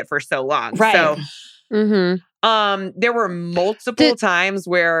denied it for so long. Right. So, there were multiple times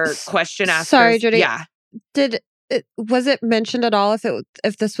where question askers. Sorry, Judy. Yeah. Was it mentioned at all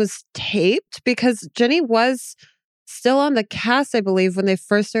if this was taped? Because Jenny was still on the cast, I believe, when they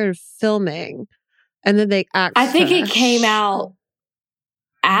first started filming. And then they asked I think her. it came out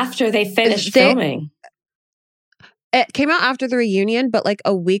after they finished filming. It came out after the reunion, but like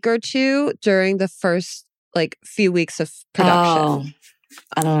a week or two during the first like few weeks of production. Oh,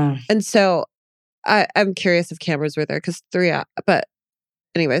 I don't know. And so I'm curious if cameras were there because but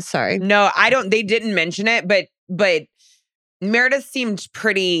anyways, sorry. No, I don't. They didn't mention it, but Meredith seemed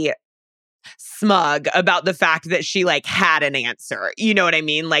pretty smug about the fact that she like had an answer. You know what I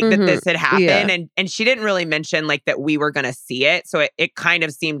mean? Like that this had happened. Yeah. And she didn't really mention like that we were going to see it. So it kind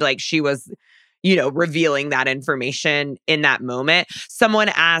of seemed like she was, revealing that information in that moment. Someone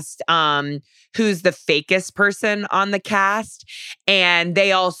asked, who's the fakest person on the cast? And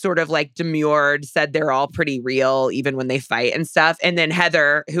they all sort of like demurred, said they're all pretty real, even when they fight and stuff. And then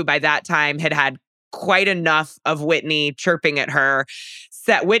Heather, who by that time had quite enough of Whitney chirping at her,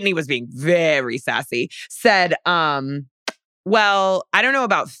 said Whitney was being very sassy, said, well, I don't know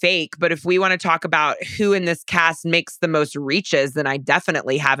about fake, but if we want to talk about who in this cast makes the most reaches, then I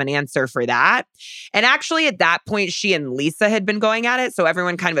definitely have an answer for that. And actually at that point, she and Lisa had been going at it. So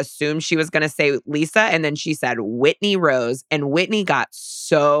everyone kind of assumed she was going to say Lisa. And then she said Whitney Rose, and Whitney got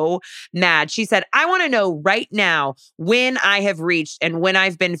so mad. She said, I want to know right now when I have reached and when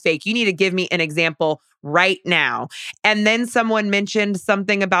I've been fake. You need to give me an example right now. And then someone mentioned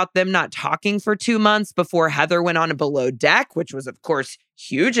something about them not talking for 2 months before Heather went on a Below Deck, which was, of course,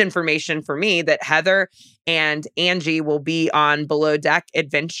 huge information for me that Heather and Angie will be on Below Deck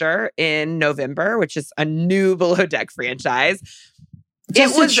Adventure in November, which is a new Below Deck franchise.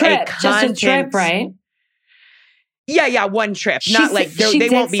 Just a trip, right? Yeah, one trip. Not like they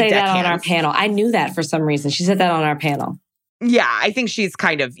won't be deckhands. That on our panel. I knew that for some reason. She said that on our panel. Yeah, I think she's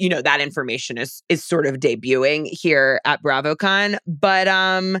kind of, that information is sort of debuting here at BravoCon.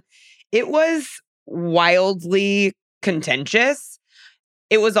 But it was wildly contentious.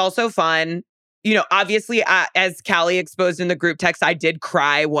 It was also fun. Obviously, as Callie exposed in the group text, I did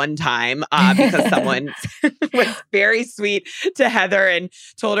cry one time because someone was very sweet to Heather and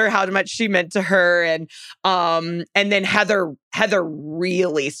told her how much she meant to her. And then Heather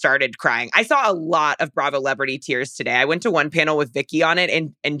really started crying. I saw a lot of Bravo Celebrity tears today. I went to one panel with Vicky on it,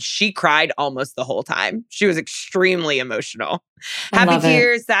 and she cried almost the whole time. She was extremely emotional. Happy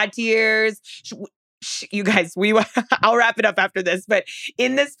tears, sad tears. You guys, I'll wrap it up after this. But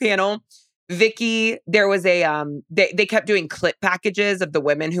in this panel, Vicky, there was they kept doing clip packages of the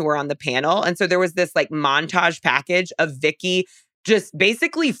women who were on the panel. And so there was this like montage package of Vicky just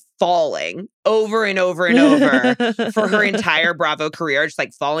basically falling over and over and over for her entire Bravo career, just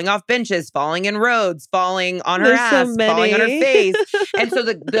like falling off benches, falling in roads, falling on her ass, falling on her face. And so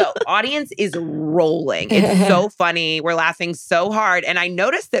the audience is rolling. It's so funny. We're laughing so hard. And I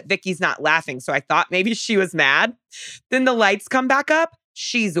noticed that Vicky's not laughing. So I thought maybe she was mad. Then the lights come back up.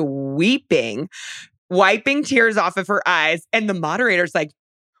 She's weeping, wiping tears off of her eyes. And the moderator's like,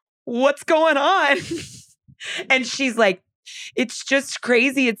 what's going on? And she's like, it's just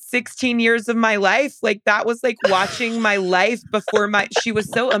crazy. It's 16 years of my life. Like that was like watching my life before she was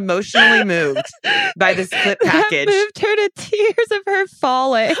so emotionally moved by this clip package. That moved her to tears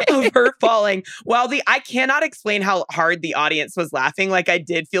of her falling. While I cannot explain how hard the audience was laughing. Like I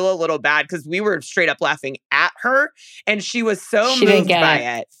did feel a little bad because we were straight up laughing at her and she was so moved by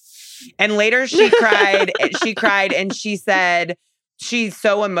it. And later she cried. She cried and she said she's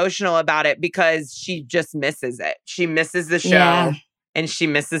so emotional about it because she just misses it. She misses the show and she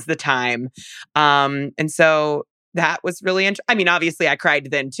misses the time. And so that was really interesting. I mean, obviously I cried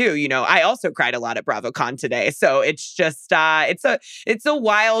then too. You know, I also cried a lot at BravoCon today. So it's just, it's a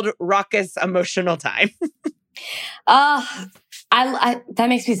wild, raucous, emotional time. That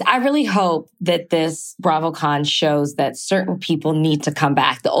makes me, I really hope that this BravoCon shows that certain people need to come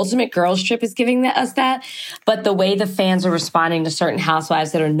back. The Ultimate Girls Trip is giving us that, but the way the fans are responding to certain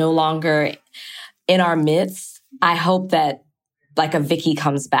housewives that are no longer in our midst, I hope that like a Vicky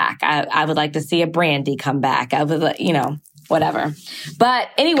comes back. I would like to see a Brandy come back. I would, whatever. But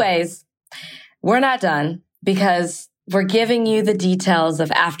anyways, we're not done because we're giving you the details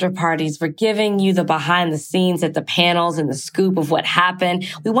of after parties. We're giving you the behind the scenes at the panels and the scoop of what happened.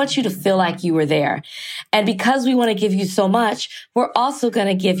 We want you to feel like you were there. And because we want to give you so much, we're also going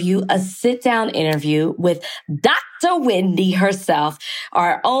to give you a sit-down interview with Dr. Wendy herself.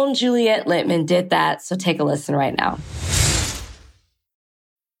 Our own Juliet Littman did that. So take a listen right now.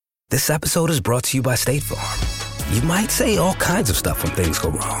 This episode is brought to you by State Farm. You might say all kinds of stuff when things go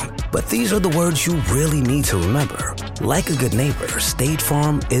wrong, but these are the words you really need to remember. Like a good neighbor, State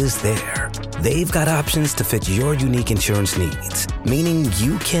Farm is there. They've got options to fit your unique insurance needs, meaning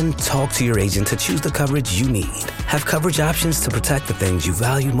you can talk to your agent to choose the coverage you need, have coverage options to protect the things you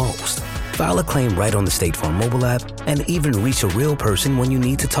value most, file a claim right on the State Farm mobile app, and even reach a real person when you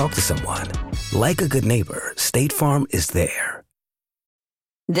need to talk to someone. Like a good neighbor, State Farm is there.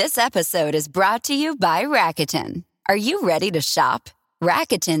 This episode is brought to you by Rakuten. Are you ready to shop?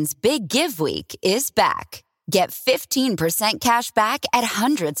 Rakuten's Big Give Week is back. Get 15% cash back at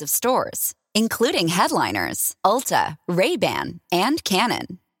hundreds of stores, including headliners, Ulta, Ray-Ban, and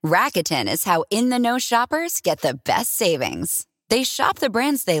Canon. Rakuten is how in-the-know shoppers get the best savings. They shop the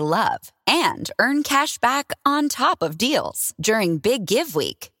brands they love and earn cash back on top of deals during Big Give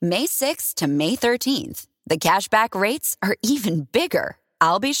Week, May 6th to May 13th. The cashback rates are even bigger.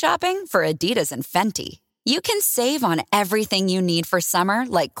 I'll be shopping for Adidas and Fenty. You can save on everything you need for summer,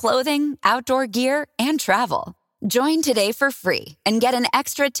 like clothing, outdoor gear, and travel. Join today for free and get an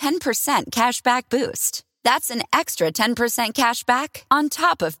extra 10% cashback boost. That's an extra 10% cashback on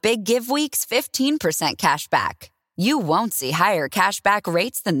top of Big Give Week's 15% cashback. You won't see higher cashback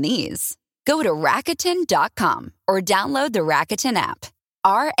rates than these. Go to Rakuten.com or download the Rakuten app.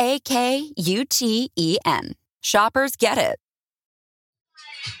 Rakuten. Shoppers get it.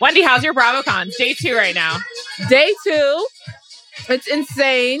 Wendy, how's your BravoCon? Day 2 right now. Day 2. It's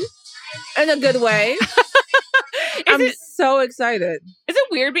insane in a good way. I'm so excited. Is it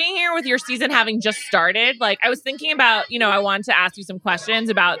weird being here with your season having just started? Like, I was thinking about, I wanted to ask you some questions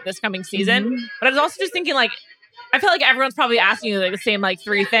about this coming season, but I was also just thinking, like, I feel like everyone's probably asking you like the same, like,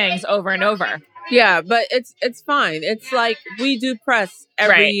 3 things over and over. Yeah, but it's fine. It's like we do press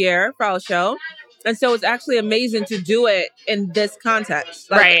every year for our show. And so it's actually amazing to do it in this context.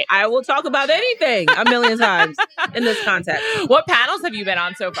 Like, right. I will talk about anything a million times in this context. What panels have you been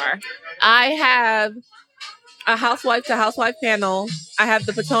on so far? I have a housewife to housewife panel. I have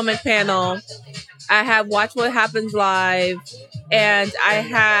the Potomac panel. I have Watch What Happens Live. And I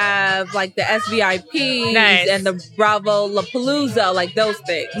have like the SVIPs and the Bravo La Palooza, like those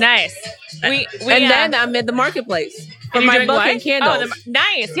things. Nice. Then I'm in the marketplace for my book and candles.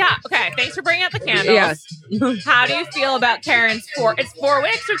 Nice. Yeah. Okay. Thanks for bringing out the candles. Yes. How do you feel about Karen's 4? It's 4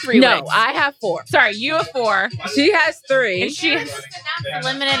 wicks or 3 No, wicks? I have 4. Sorry, you have 4. She has 3. And she has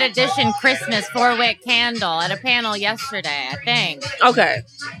limited edition Christmas 4-wick candle at a panel yesterday, I think. Okay.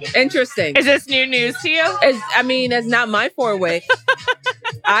 Interesting. Is this new news to you? It's not my 4-wick.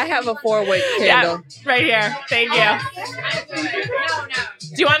 I have a 4-wick candle. Yeah, right here. Thank you.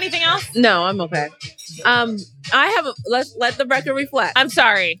 Do you want anything else? No, I'm okay. I have let's let the record reflect. I'm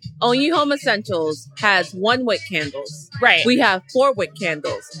sorry. Only Home Essentials has 1-wick candles. Right. We have 4-wick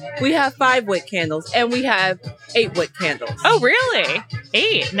candles. We have 5-wick candles, and we have 8-wick candles. Oh, really?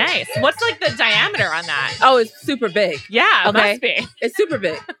 8. Nice. What's like the diameter on that? Oh, it's super big. Yeah, it must be. It's super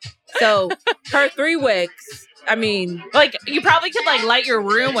big. So her 3 wicks. I mean, like you probably could like light your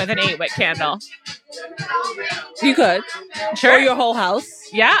room with an 8-wick candle. You could. Sure. Or your whole house.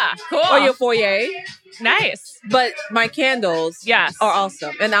 Yeah. Cool. Or your foyer. Nice. But my candles are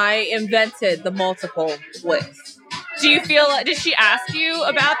awesome. And I invented the multiple wicks. Do you feel, did she ask you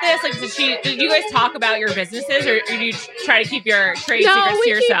about this? Like, did you guys talk about your businesses or do you try to keep your trade secrets to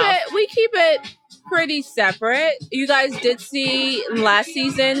yourself? We keep it pretty separate. You guys did see last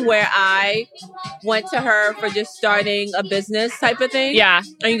season where I went to her for just starting a business type of thing. Yeah.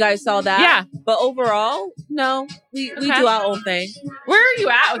 And you guys saw that? Yeah. But overall, no, we do our own thing. Where are you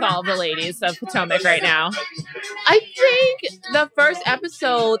at with all the ladies of Potomac right now? I think the first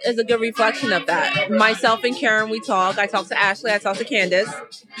episode is a good reflection of that. Myself and Karen, we talk. I talk to Ashley. I talk to Candace.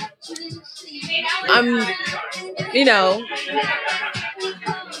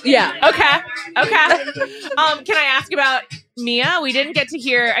 Yeah. Okay. Can I ask about Mia? We didn't get to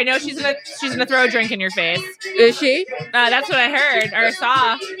hear. I know she's gonna throw a drink in your face. Is she? That's what I heard or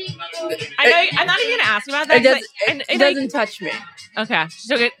saw. I'm not even gonna ask about that. It doesn't touch me. Okay.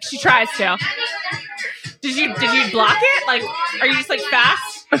 She tries to. Did you block it? Like, are you just like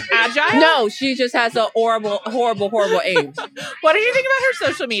fast, agile? No, she just has a horrible aim. What did you think about her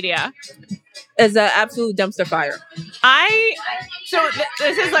social media? Is an absolute dumpster fire.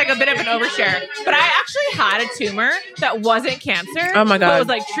 This is like a bit of an overshare, but I actually had a tumor that wasn't cancer. Oh my God. But was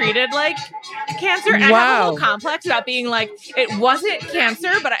like treated like cancer. And I have a whole complex about being like, it wasn't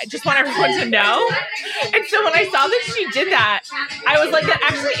cancer, but I just want everyone to know. And so when I saw that she did that, I was like, that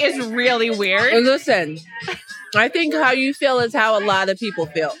actually is really weird. Listen, I think how you feel is how a lot of people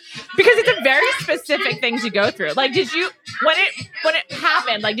feel. Because it's a very specific thing to go through. Like, did you, when it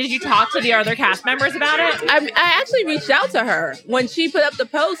happened, like, did you talk to the other cast members about it? I actually reached out to her. When she put up the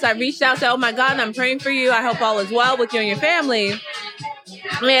post, I reached out, said, oh my God, I'm praying for you. I hope all is well with you and your family.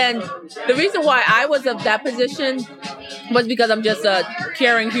 And the reason why I was of that position was because I'm just a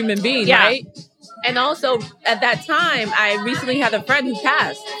caring human being, right? And also, at that time, I recently had a friend who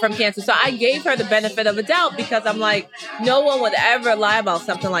passed from cancer. So I gave her the benefit of a doubt because I'm like, no one would ever lie about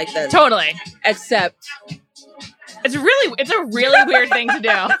something like this. Totally. Except... It's a really weird thing to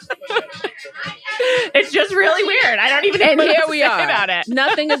do. It's just really weird. I don't even know what to say about it.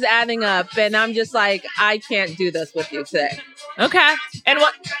 Nothing is adding up. And I'm just like, I can't do this with you today. Okay. And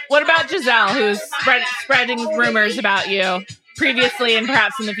what about Giselle, who's spreading rumors about you previously and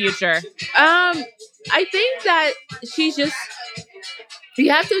perhaps in the future? I think that she's just...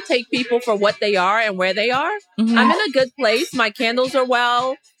 You have to take people for what they are and where they are. Mm-hmm. I'm in a good place. My candles are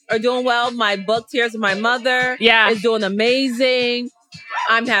doing well. My book, Tears of My Mother, is doing amazing.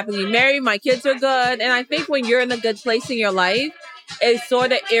 I'm happily married. My kids are good. And I think when you're in a good place in your life, it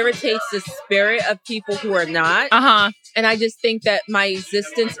sort of irritates the spirit of people who are not. Uh-huh. And I just think that my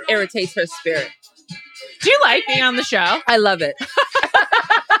existence irritates her spirit. Do you like being on the show? I love it.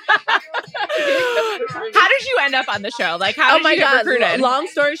 How did you end up on the show? Like, how did you get recruited? Long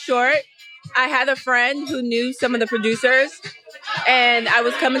story short, I had a friend who knew some of the producers, and I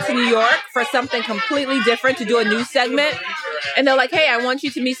was coming to New York for something completely different to do a news segment. And they're like, hey, I want you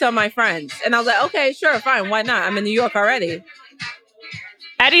to meet some of my friends. And I was like, okay, sure, fine. Why not? I'm in New York already.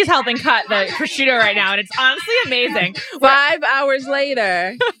 Eddie's helping cut the prosciutto right now, and it's honestly amazing. 5 hours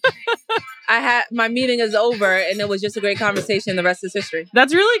later, my meeting is over, and it was just a great conversation. The rest is history.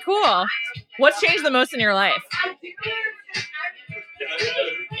 That's really cool. What's changed the most in your life?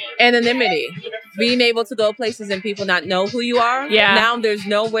 Anonymity. Being able to go places and people not know who you are. Yeah. Now there's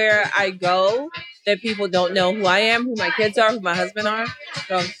nowhere I go that people don't know who I am, who my kids are, who my husband are.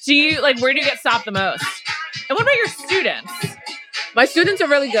 So, where do you get stopped the most? And what about your students? My students are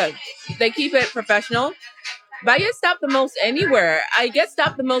really good. They keep it professional. But I get stopped the most anywhere. I get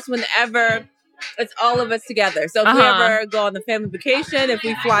stopped the most whenever it's all of us together. So if we ever go on the family vacation, if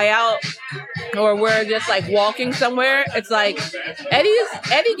we fly out, or we're just like walking somewhere, it's like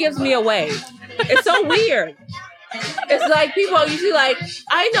Eddie gives me away. It's so weird. It's like people are usually like,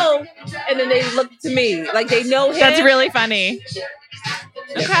 I know, and then they look to me like they know him. That's really funny.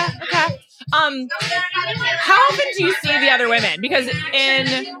 Okay. How often do you see the other women? Because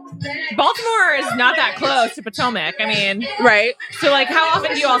in Baltimore is not that close to Potomac. I mean, right. So like, how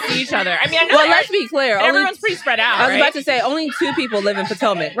often do you all see each other? I mean, I know let's be clear. Everyone's pretty spread out. I was about to say only 2 people live in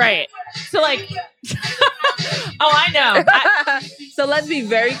Potomac. Right. So like, oh, I know. So let's be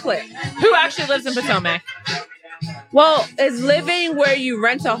very clear. Who actually lives in Potomac? Well, is living where you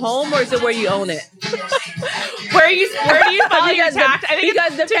rent a home or is it where you own it? Where do you file your taxes?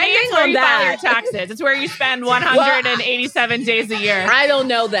 Because depending on that, file your taxes. It's where you spend 187 days a year. I don't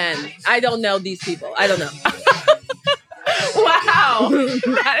know then. I don't know these people. I don't know. Wow.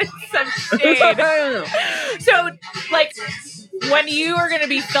 That is some shade. I don't know. So, like, when you are going to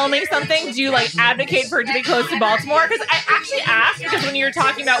be filming something, do you like advocate for it to be close to Baltimore? Because I actually asked because when you were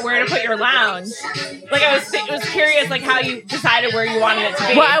talking about where to put your lounge, like I was curious like how you decided where you wanted it to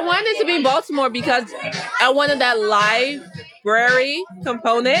be. Well, I wanted it to be in Baltimore because I wanted that library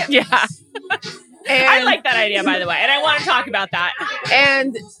component. Yeah. And I like that idea, by the way, and I want to talk about that.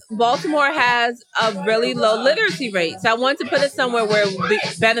 And Baltimore has a really low literacy rate. So I wanted to put it somewhere where it would be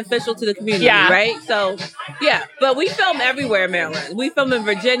beneficial to the community, right? So, yeah. But we film everywhere in Maryland. We film in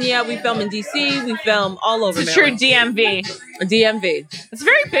Virginia. We film in D.C. We film all over Maryland. It's a true DMV. DMV. It's a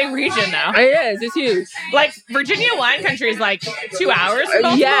very big region, though. It is. It's huge. Like, Virginia wine country is like 2 hours from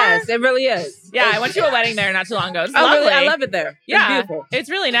Baltimore. Yes, it really is. Yeah, I went to a wedding there not too long ago. It's lovely. lovely. I love it there. Yeah, it's beautiful. It's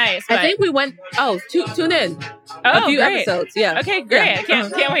really nice. I think we went. Tune in. A few episodes. Yeah. Okay, great. Yeah. I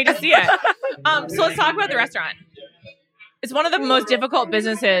can't wait to see it. So let's talk about the restaurant. It's one of the most difficult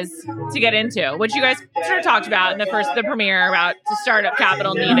businesses to get into, which you guys sort of talked about in the premiere about the startup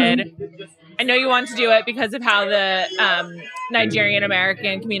capital needed. I know you wanted to do it because of how the Nigerian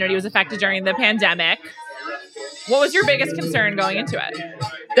American community was affected during the pandemic. What was your biggest concern going into it?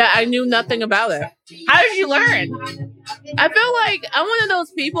 That I knew nothing about it. How did you learn? I feel like I'm one of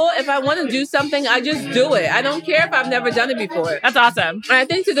those people, if I want to do something, I just do it. I don't care if I've never done it before. That's awesome. And I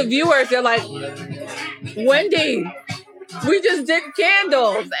think to the viewers, they're like, Wendy, we just did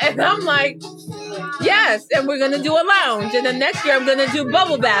candles. And I'm like, yes, and we're going to do a lounge. And then next year I'm going to do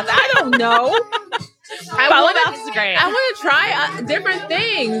bubble bath. I don't know. Bubble bath is great. I want to try different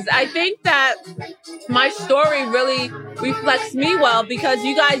things. I think that my story really reflects me well because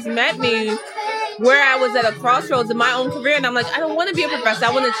you guys met me where I was at a crossroads in my own career. And I'm like, I don't want to be a professor.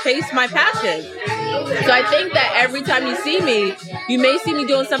 I want to chase my passion. So I think that every time you see me, you may see me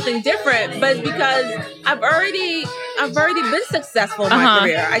doing something different, but it's because I've already been successful in my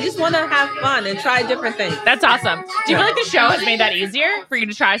career. I just want to have fun and try different things. That's awesome. Do you feel like the show has made that easier for you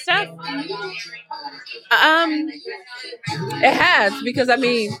to try stuff? It has, because I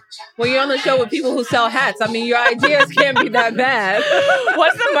mean, when you're on the show with people who sell hats, I mean, your ideas can't be that bad.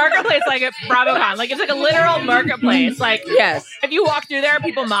 What's the marketplace like at BravoCon? Like, it's like a literal marketplace. Like, yes. If you walk through there, are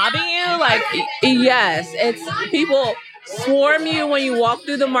people mobbing you? Like, yes, it's people swarm you when you walk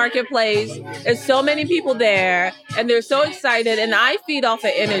through the marketplace. There's so many people there, and they're so excited, and I feed off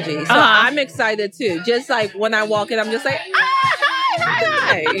of energy. So I'm excited too. Just like when I walk in, I'm just like,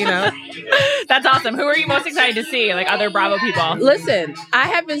 hi, you know. That's awesome. Who are you most excited to see? Like other Bravo people? Listen, I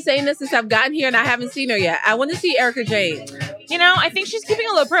have been saying this since I've gotten here, and I haven't seen her yet. I want to see Erica Jane. You know, I think she's keeping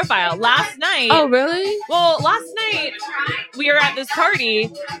a low profile. Last night. Oh, really? Well, last night we were at this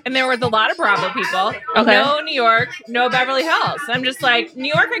party, and there was a lot of Bravo people. Okay. No New York, no Beverly Hills. I'm just like,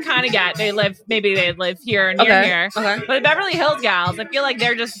 New York I kind of get. They live here, near here. Okay. But the Beverly Hills gals, I feel like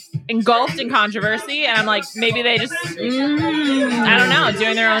they're just engulfed in controversy, and I'm like, maybe they just, I don't know,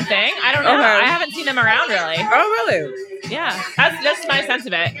 doing their own thing. I don't know. Okay. I haven't seen them around really. Oh, really? Yeah, that's just my sense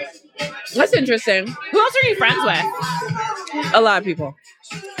of it. That's interesting. Who else are you friends with? A lot of people.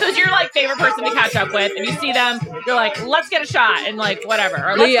 Who's your like favorite person to catch up with? If you see them, you're like, let's get a shot and like whatever,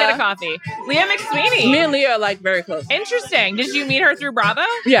 or let's get a coffee. Leah McSweeney. Me and Leah are like very close. Interesting. Did you meet her through Bravo?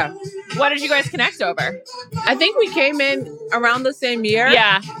 Yeah. What did you guys connect over? I think we came in around the same year.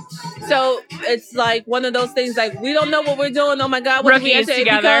 Yeah. So it's like one of those things like, we don't know what we're doing. Oh my God. What Rookies we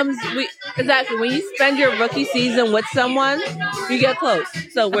together. Exactly. When you spend your rookie season with someone, you get close.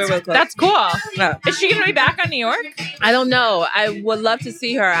 So we're real close. That's cool. Yeah. Is she going to be back on New York? I don't know. I would love to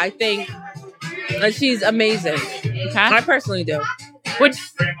see her. I think that she's amazing. Okay. I personally do. Which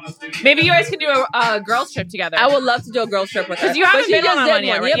maybe you guys can do a girls trip together. I would love to do a girls trip with her. Because you haven't been on one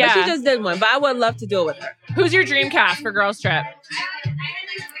yet, right? Yeah, but she just did one. But I would love to do it with her. Who's your dream cast for girls trip?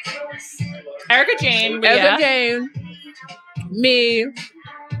 Erica Jane. Leah. Erica Jane. Me.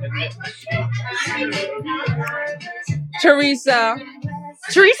 Teresa.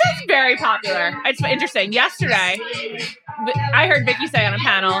 Teresa's very popular. It's interesting. Yesterday, I heard Vicky say on a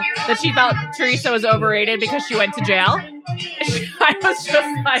panel that she felt Teresa was overrated because she went to jail. I was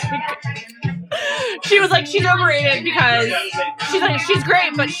just like, she was like, she's overrated because she's like, she's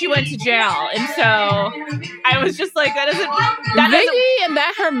great, but she went to jail. And so I was just like, Vicky and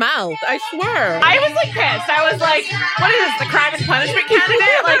that her mouth, I swear. I was like pissed. I was like, what is this, the crime and punishment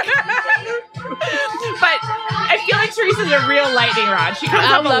candidate? Like, but I feel like Teresa's a real lightning rod. She comes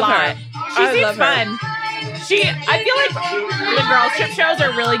up a lot. She seems fun. I feel like the girls trip shows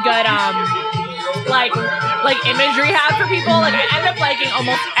are really good. Like image rehab for people. Like I end up liking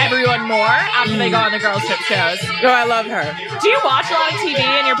almost everyone more after they go on the girls trip shows. Oh, I love her. Do you watch a lot of TV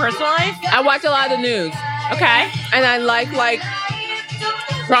in your personal life? I watch a lot of the news. Okay. And I like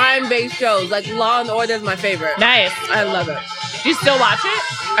crime-based shows. Like Law and Order is my favorite. Nice. I love it. Do you still watch it?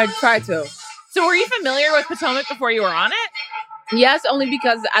 I try to. So were you familiar with Potomac before you were on it? Yes, only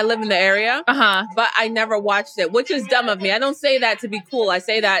because I live in the area. Uh-huh. But I never watched it, which is dumb of me. I don't say that to be cool. I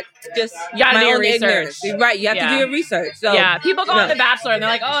say that just my own ignorance. Right. You have to do your research. So, yeah. People go on The Bachelor and they're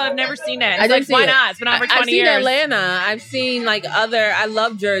like, oh, I've never seen it. It's why not? It's been on for 20 years. I've seen Atlanta. I've seen I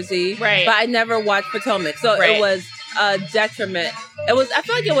love Jersey. Right. But I never watched Potomac. So it was a detriment. I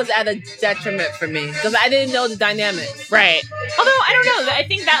feel like it was at a detriment for me because I didn't know the dynamics. Right. Although, I don't know. I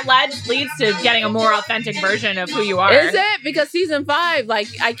think that leads to getting a more authentic version of who you are. Is it? Because season 5,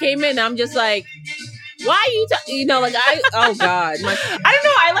 I came in, I'm just like, why are you, oh God. I don't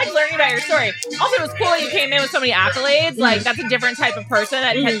know. I like learning about your story. Also, it was cool that you came in with so many accolades. Like, that's a different type of person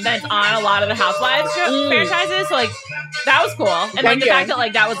that's on a lot of the Housewives franchises. So, that was cool. And the fact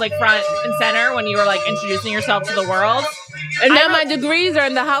that, that was, front and center when you were, introducing yourself to the world. And now my degrees are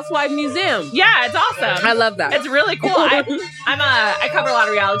in the Housewife Museum. Yeah, it's awesome. I love that. It's really cool. I cover a lot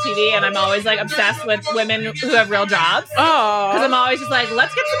of reality TV, and I'm always obsessed with women who have real jobs. Oh, because I'm always just let's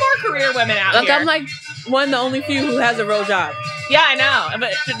get some more career women out here. I'm one of the only few who has a real job. Yeah, I know,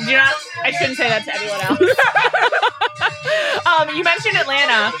 but I shouldn't say that to anyone else. You mentioned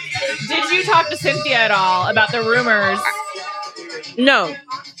Atlanta. Did you talk to Cynthia at all about the rumors? No,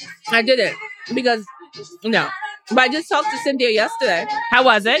 I didn't because no. But I just talked to Cynthia yesterday. How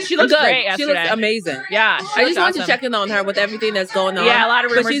was it? She looked great yesterday. She looks amazing. Yeah. I just wanted to check in on her with everything that's going on. Yeah, a lot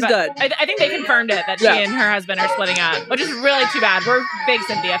of rumors. But she's good. I think they confirmed it that she and her husband are splitting up, which is really too bad. We're big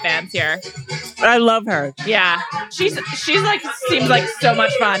Cynthia fans here. I love her. Yeah. She's seems like so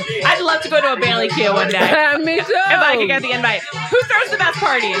much fun. I'd love to go to a Bailey Q one day. Me too. If I could get the invite. Who throws the best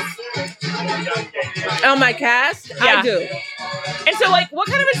parties? On my cast? Yeah. I do. And so, what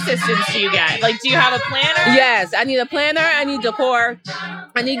kind of assistance do you get? Do you have a planner? Yes, I need a planner. I need decor.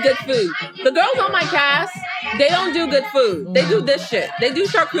 I need good food. The girls on my cast, they don't do good food. They do this shit. They do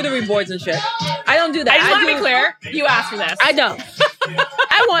charcuterie boards and shit. I don't do that. I just want to be clear. You asked for this. I don't.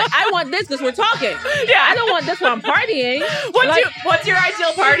 I want this because we're talking. Yeah. I don't want this when I'm partying. What's your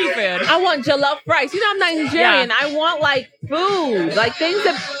ideal party food? I want jollof rice. I'm Nigerian. Yeah. I want food. Things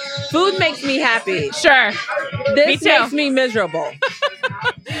that food makes me happy. Sure. This makes me miserable.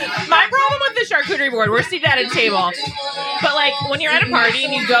 My problem with the charcuterie board, we're seated at a table, but when you're at a party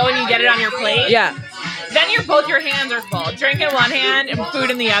and you go and you get it on your plate, then both your hands are full. Drink in one hand and food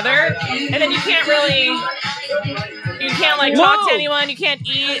in the other, and then you can't talk to anyone. You can't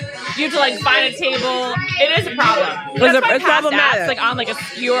eat. You have to find a table. It is a problem. That's why past apps on a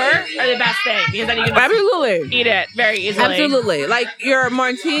skewer are the best thing because then you can absolutely eat it very easily. Absolutely, your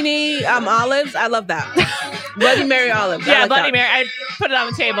martini olives. I love that. Bloody Mary olives. Yeah, Bloody Mary. I put it on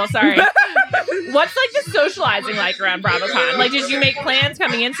the table. Sorry. What's the socializing around BravoCon? Did you make plans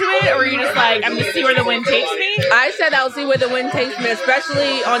coming into it, or were you just I'm going to see where the wind takes me? I said I'll see where the wind takes me,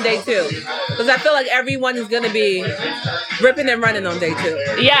 especially on day 2, because I feel like everyone is going to be ripping and running on day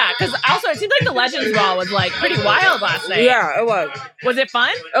 2. Yeah, because also it seems like the Legends Ball was pretty wild last night. Yeah, it was. Was it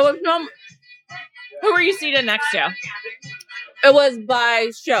fun? It was. Who were you seated next to? It was by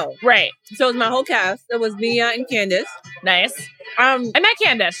show. Right. So it was my whole cast. It was Nia and Candace. Nice. I met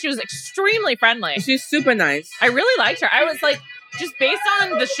Candace. She was extremely friendly. She's super nice. I really liked her. I was just based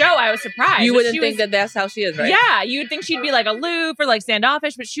on the show, I was surprised. You wouldn't think that that's how she is, right? Yeah, you would think she'd be aloof or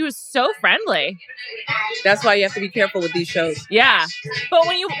standoffish, but she was so friendly. That's why you have to be careful with these shows. Yeah, but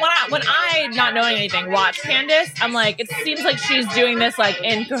when I not knowing anything watch Candace, I'm it seems like she's doing this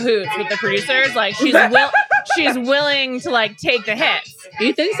in cahoots with the producers. She's willing to take the hits. Do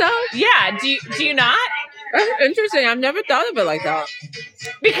you think so? Yeah. Do you not? That's interesting. I've never thought of it like that.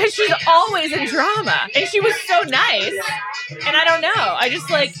 Because she's always in drama, and she was so nice. And I don't know. I just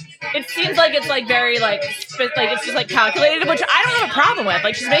it seems like it's very it's just calculated, which I don't have a problem with.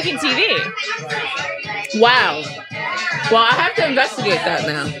 She's making TV. Wow. Well, I have to investigate that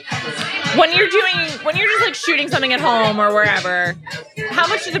now. When you're just shooting something at home or wherever, how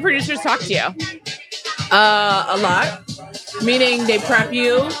much do the producers talk to you? A lot. Meaning they prep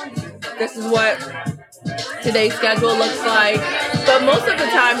you. This is what today's schedule looks like. But most of the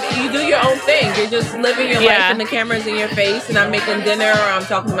time, you do your own thing. You're just living your life and the camera's in your face, and I'm making dinner or I'm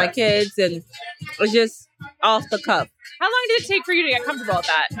talking to my kids, and it's just off the cuff. How long did it take for you to get comfortable with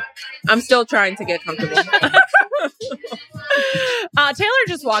that? I'm still trying to get comfortable. Taylor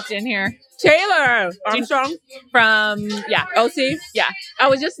just walked in here. Taylor Armstrong? From, OC? Yeah. I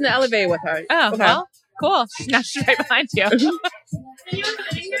was just in the elevator with her. Oh, okay. Well, cool. Now she's right behind you.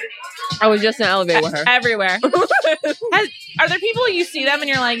 I was just in the elevator with her. Everywhere. Are there people you see them and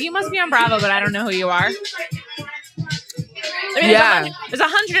you're you must be on Bravo, but I don't know who you are? I mean, there's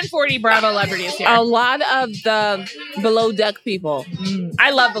 140 Bravo celebrities here. A lot of the below deck people.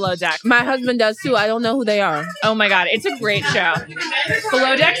 I love Below Deck. My husband does too. I don't know who they are. Oh my God, it's a great show.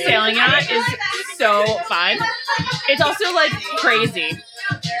 Below Deck Sailing Yacht is so fun. It's also like crazy.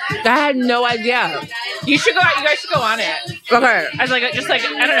 I had no idea. You should go. You guys should go on it. Okay. As like just like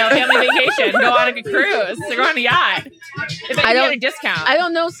I don't know, family vacation. Go on a cruise. So go on a yacht. If I don't get a discount. I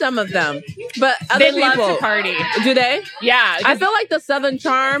don't know some of them, but other They people love to party. Do they? Yeah. I feel like the Southern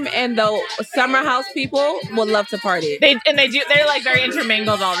Charm and the Summer House people would love to party. They do. They're like very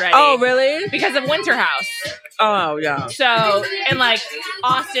intermingled already. Oh, really? Because of Winter House. Oh, yeah. So, and like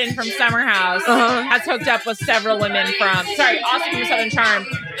Austin from Summer House has hooked up with several women Austin from Southern Charm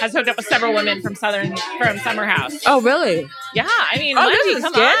has hooked up with several women from Summer House. Oh, really? Yeah. I mean, this Wendy, is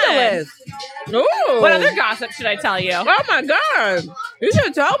come scandalous. on. Ooh. What other gossip should I tell you? Oh, my God. You should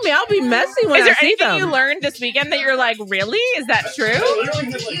have told me. I'll be messy when I see them. Is there anything you learned this weekend that you're like, really? Is that true?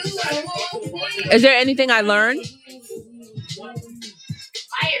 Is there anything I learned?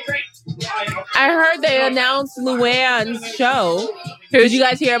 I heard they announced Luann's show. Did you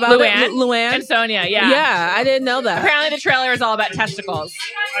guys hear about Luann? it? Luann And Sonia, yeah. Yeah, I didn't know that. Apparently the trailer is all about testicles.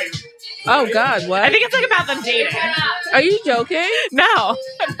 Oh, God, what? I think it's like about them dating. Are you joking? No,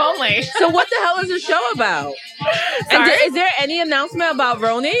 if only. So what the hell is the show about? And is there any announcement about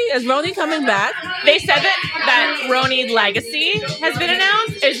Roni? Is Roni coming back? They said that Roni Legacy has been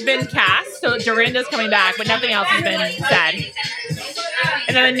announced. It's been cast, so Dorinda's coming back, but nothing else has been said.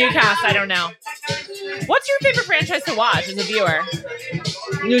 And then the new cast, I don't know. What's your favorite franchise to watch as a viewer?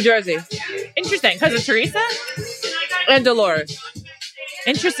 New Jersey. Interesting, because of Teresa? And Dolores.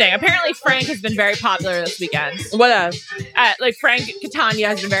 Interesting. Apparently Frank has been very popular this weekend. What else? Like Frank Catania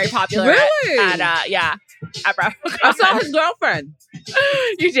has been very popular. Really? At BravoCon. I saw his girlfriend.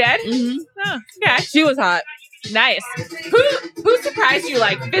 You did? Mm-hmm. Oh, okay. She was hot. Nice. Who surprised you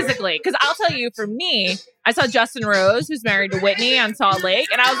like physically? Because I'll tell you, for me, I saw Justin Rose, who's married to Whitney on Salt Lake,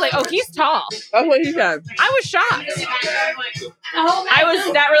 and I was like, oh, he's tall. That's what he said. I was shocked.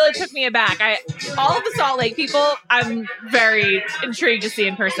 That really took me aback. All of the Salt Lake people, I'm very intrigued to see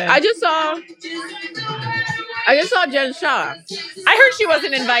in person. I just saw Jen Shaw. I heard she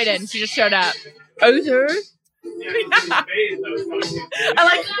wasn't invited and she just showed up. Are you serious? I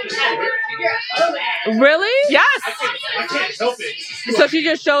like. Really? Yes. So she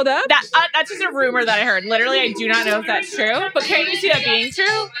just showed up? That's just a rumor that I heard. Literally, I do not know if that's true. But can you see that being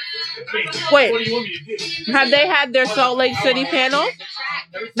true? Wait, have they had their Salt Lake City panel?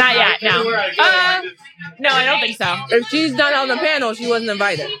 Not yet. No. No, I don't think so. If she's not on the panel, she wasn't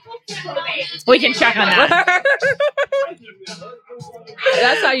invited. We can check on that.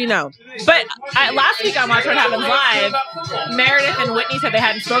 That's how you know. But last week on Watch What Happens Live, Meredith and Whitney said they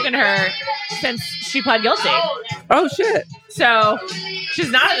hadn't spoken to her since she pled guilty. Oh, shit. So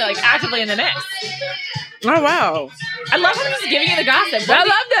she's not like actively in the mix. Oh, wow. I love how I'm just giving you the gossip. I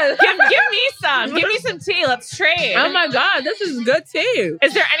love this. Give me some. Give me some tea. Let's trade. Oh, my God. This is good tea.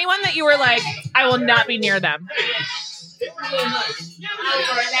 Is there anyone that you were like, I will not be near them?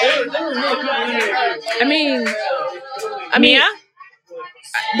 I mean, Mia?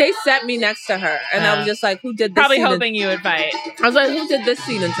 They sat me next to her, and I was just like, who did this? Probably hoping you would fight. I was like, who did this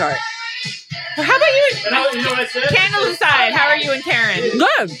scene and chart? How about you? Candles aside, how are you and Karen?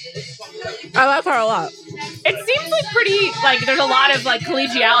 Good. I like her a lot. It seems like pretty, like, there's a lot of, like,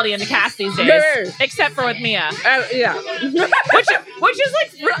 collegiality in the cast these days. There is. Except for with Mia. Yeah. which is,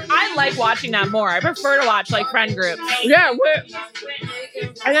 like, I like watching that more. I prefer to watch, like, friend groups. Yeah.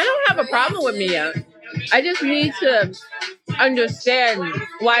 And I don't have a problem with Mia. I just need to understand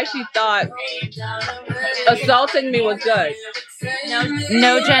why she thought assaulting me was good.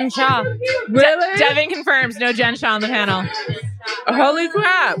 No Jen Shaw. Really? Devin confirms no Jen Shaw on the panel. Holy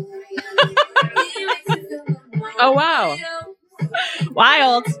crap. Oh, wow.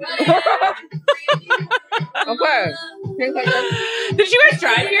 Wild. Okay. Did you guys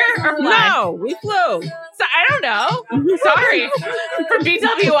drive here or fly? No, we flew. So, I don't know. Sorry. From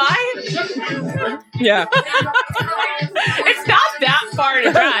BWI? Yeah. It's not that far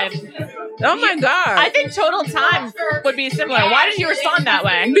to drive. Oh my God. I think total time would be similar. Why did you respond that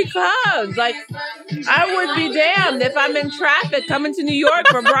way? Because, like, I would be damned if I'm in traffic coming to New York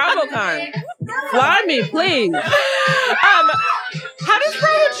for BravoCon. Fly me, please. How does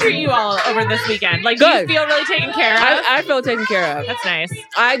Bravo treat you all over this weekend? Like, good. Do you feel really taken care of? I feel taken care of. That's nice.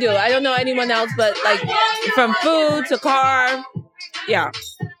 I do. I don't know anyone else, but like from food to car. Yeah.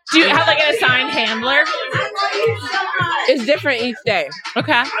 Do you have like an assigned handler? It's different each day.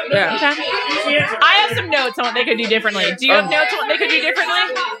 Okay. Yeah. Okay. I have some notes on what they could do differently. Do you have notes on what they could do differently?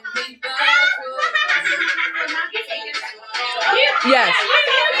 Yes.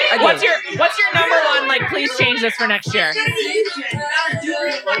 What's your number one, like, please change this for next year?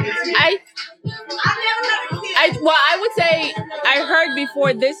 I would say I heard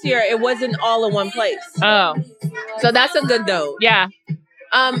before this year it wasn't all in one place. Oh. So that's a good note. Yeah.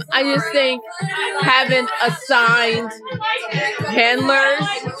 I just think having assigned handlers,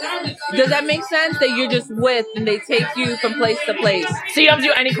 does that make sense? That you're just with and they take you from place to place. So you don't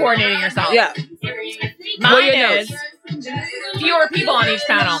do any coordinating yourself? Yeah. Mine is fewer people on each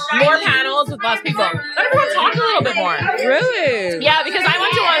panel. More panels with less people. Let everyone talk a little bit more. Really? Yeah, because I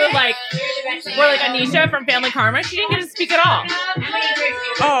went to one with where Anisha from Family Karma, she didn't get to speak at all.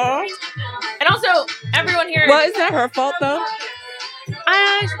 Oh. And also, everyone here... Well, is that her fault, though?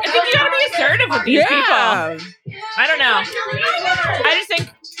 I think you gotta be assertive with these people. I don't know. I just think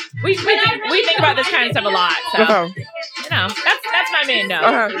we think about this kind of stuff a lot. So you know, that's my main note.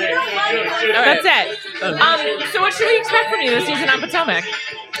 That's it. So what should we expect from you this season on Potomac?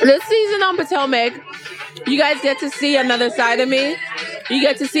 This season on Potomac, you guys get to see another side of me. You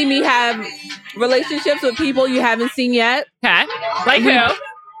get to see me have relationships with people you haven't seen yet. Okay. Like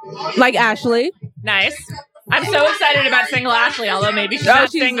who? Like Ashley. Nice. I'm so excited about single Ashley, although maybe she's not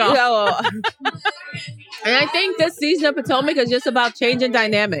single. And I think this season of Potomac is just about changing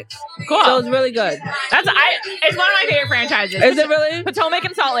dynamics. Cool. So it's really good. It's one of my favorite franchises. Is it really? Potomac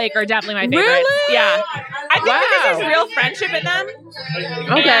and Salt Lake are definitely my favorites. Really? Yeah. I think because there's real friendship in them.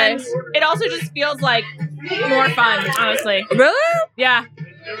 Okay. And it also just feels like more fun, honestly. Really? Yeah.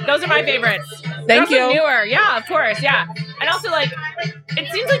 Those are my favorites. Thank you. Newer. Yeah, of course. Yeah. And also,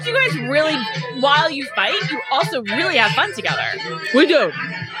 it seems like you guys really, while you fight, you also really have fun together. We do.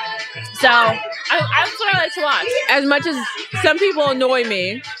 So, that's what I like to watch. As much as some people annoy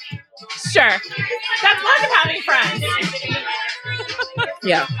me. Sure. That's part of having friends.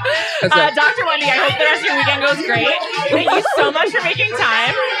 Yeah. Dr. Wendy, I hope the rest of your weekend goes great. Thank you so much for making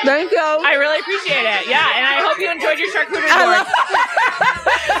time. Thank you. I really appreciate it. Yeah, and I hope you enjoyed your charcuterie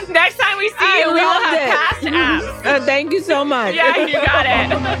board. Next time we see you, we will have past apps. Thank you so much. Yeah, you got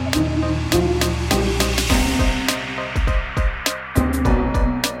it.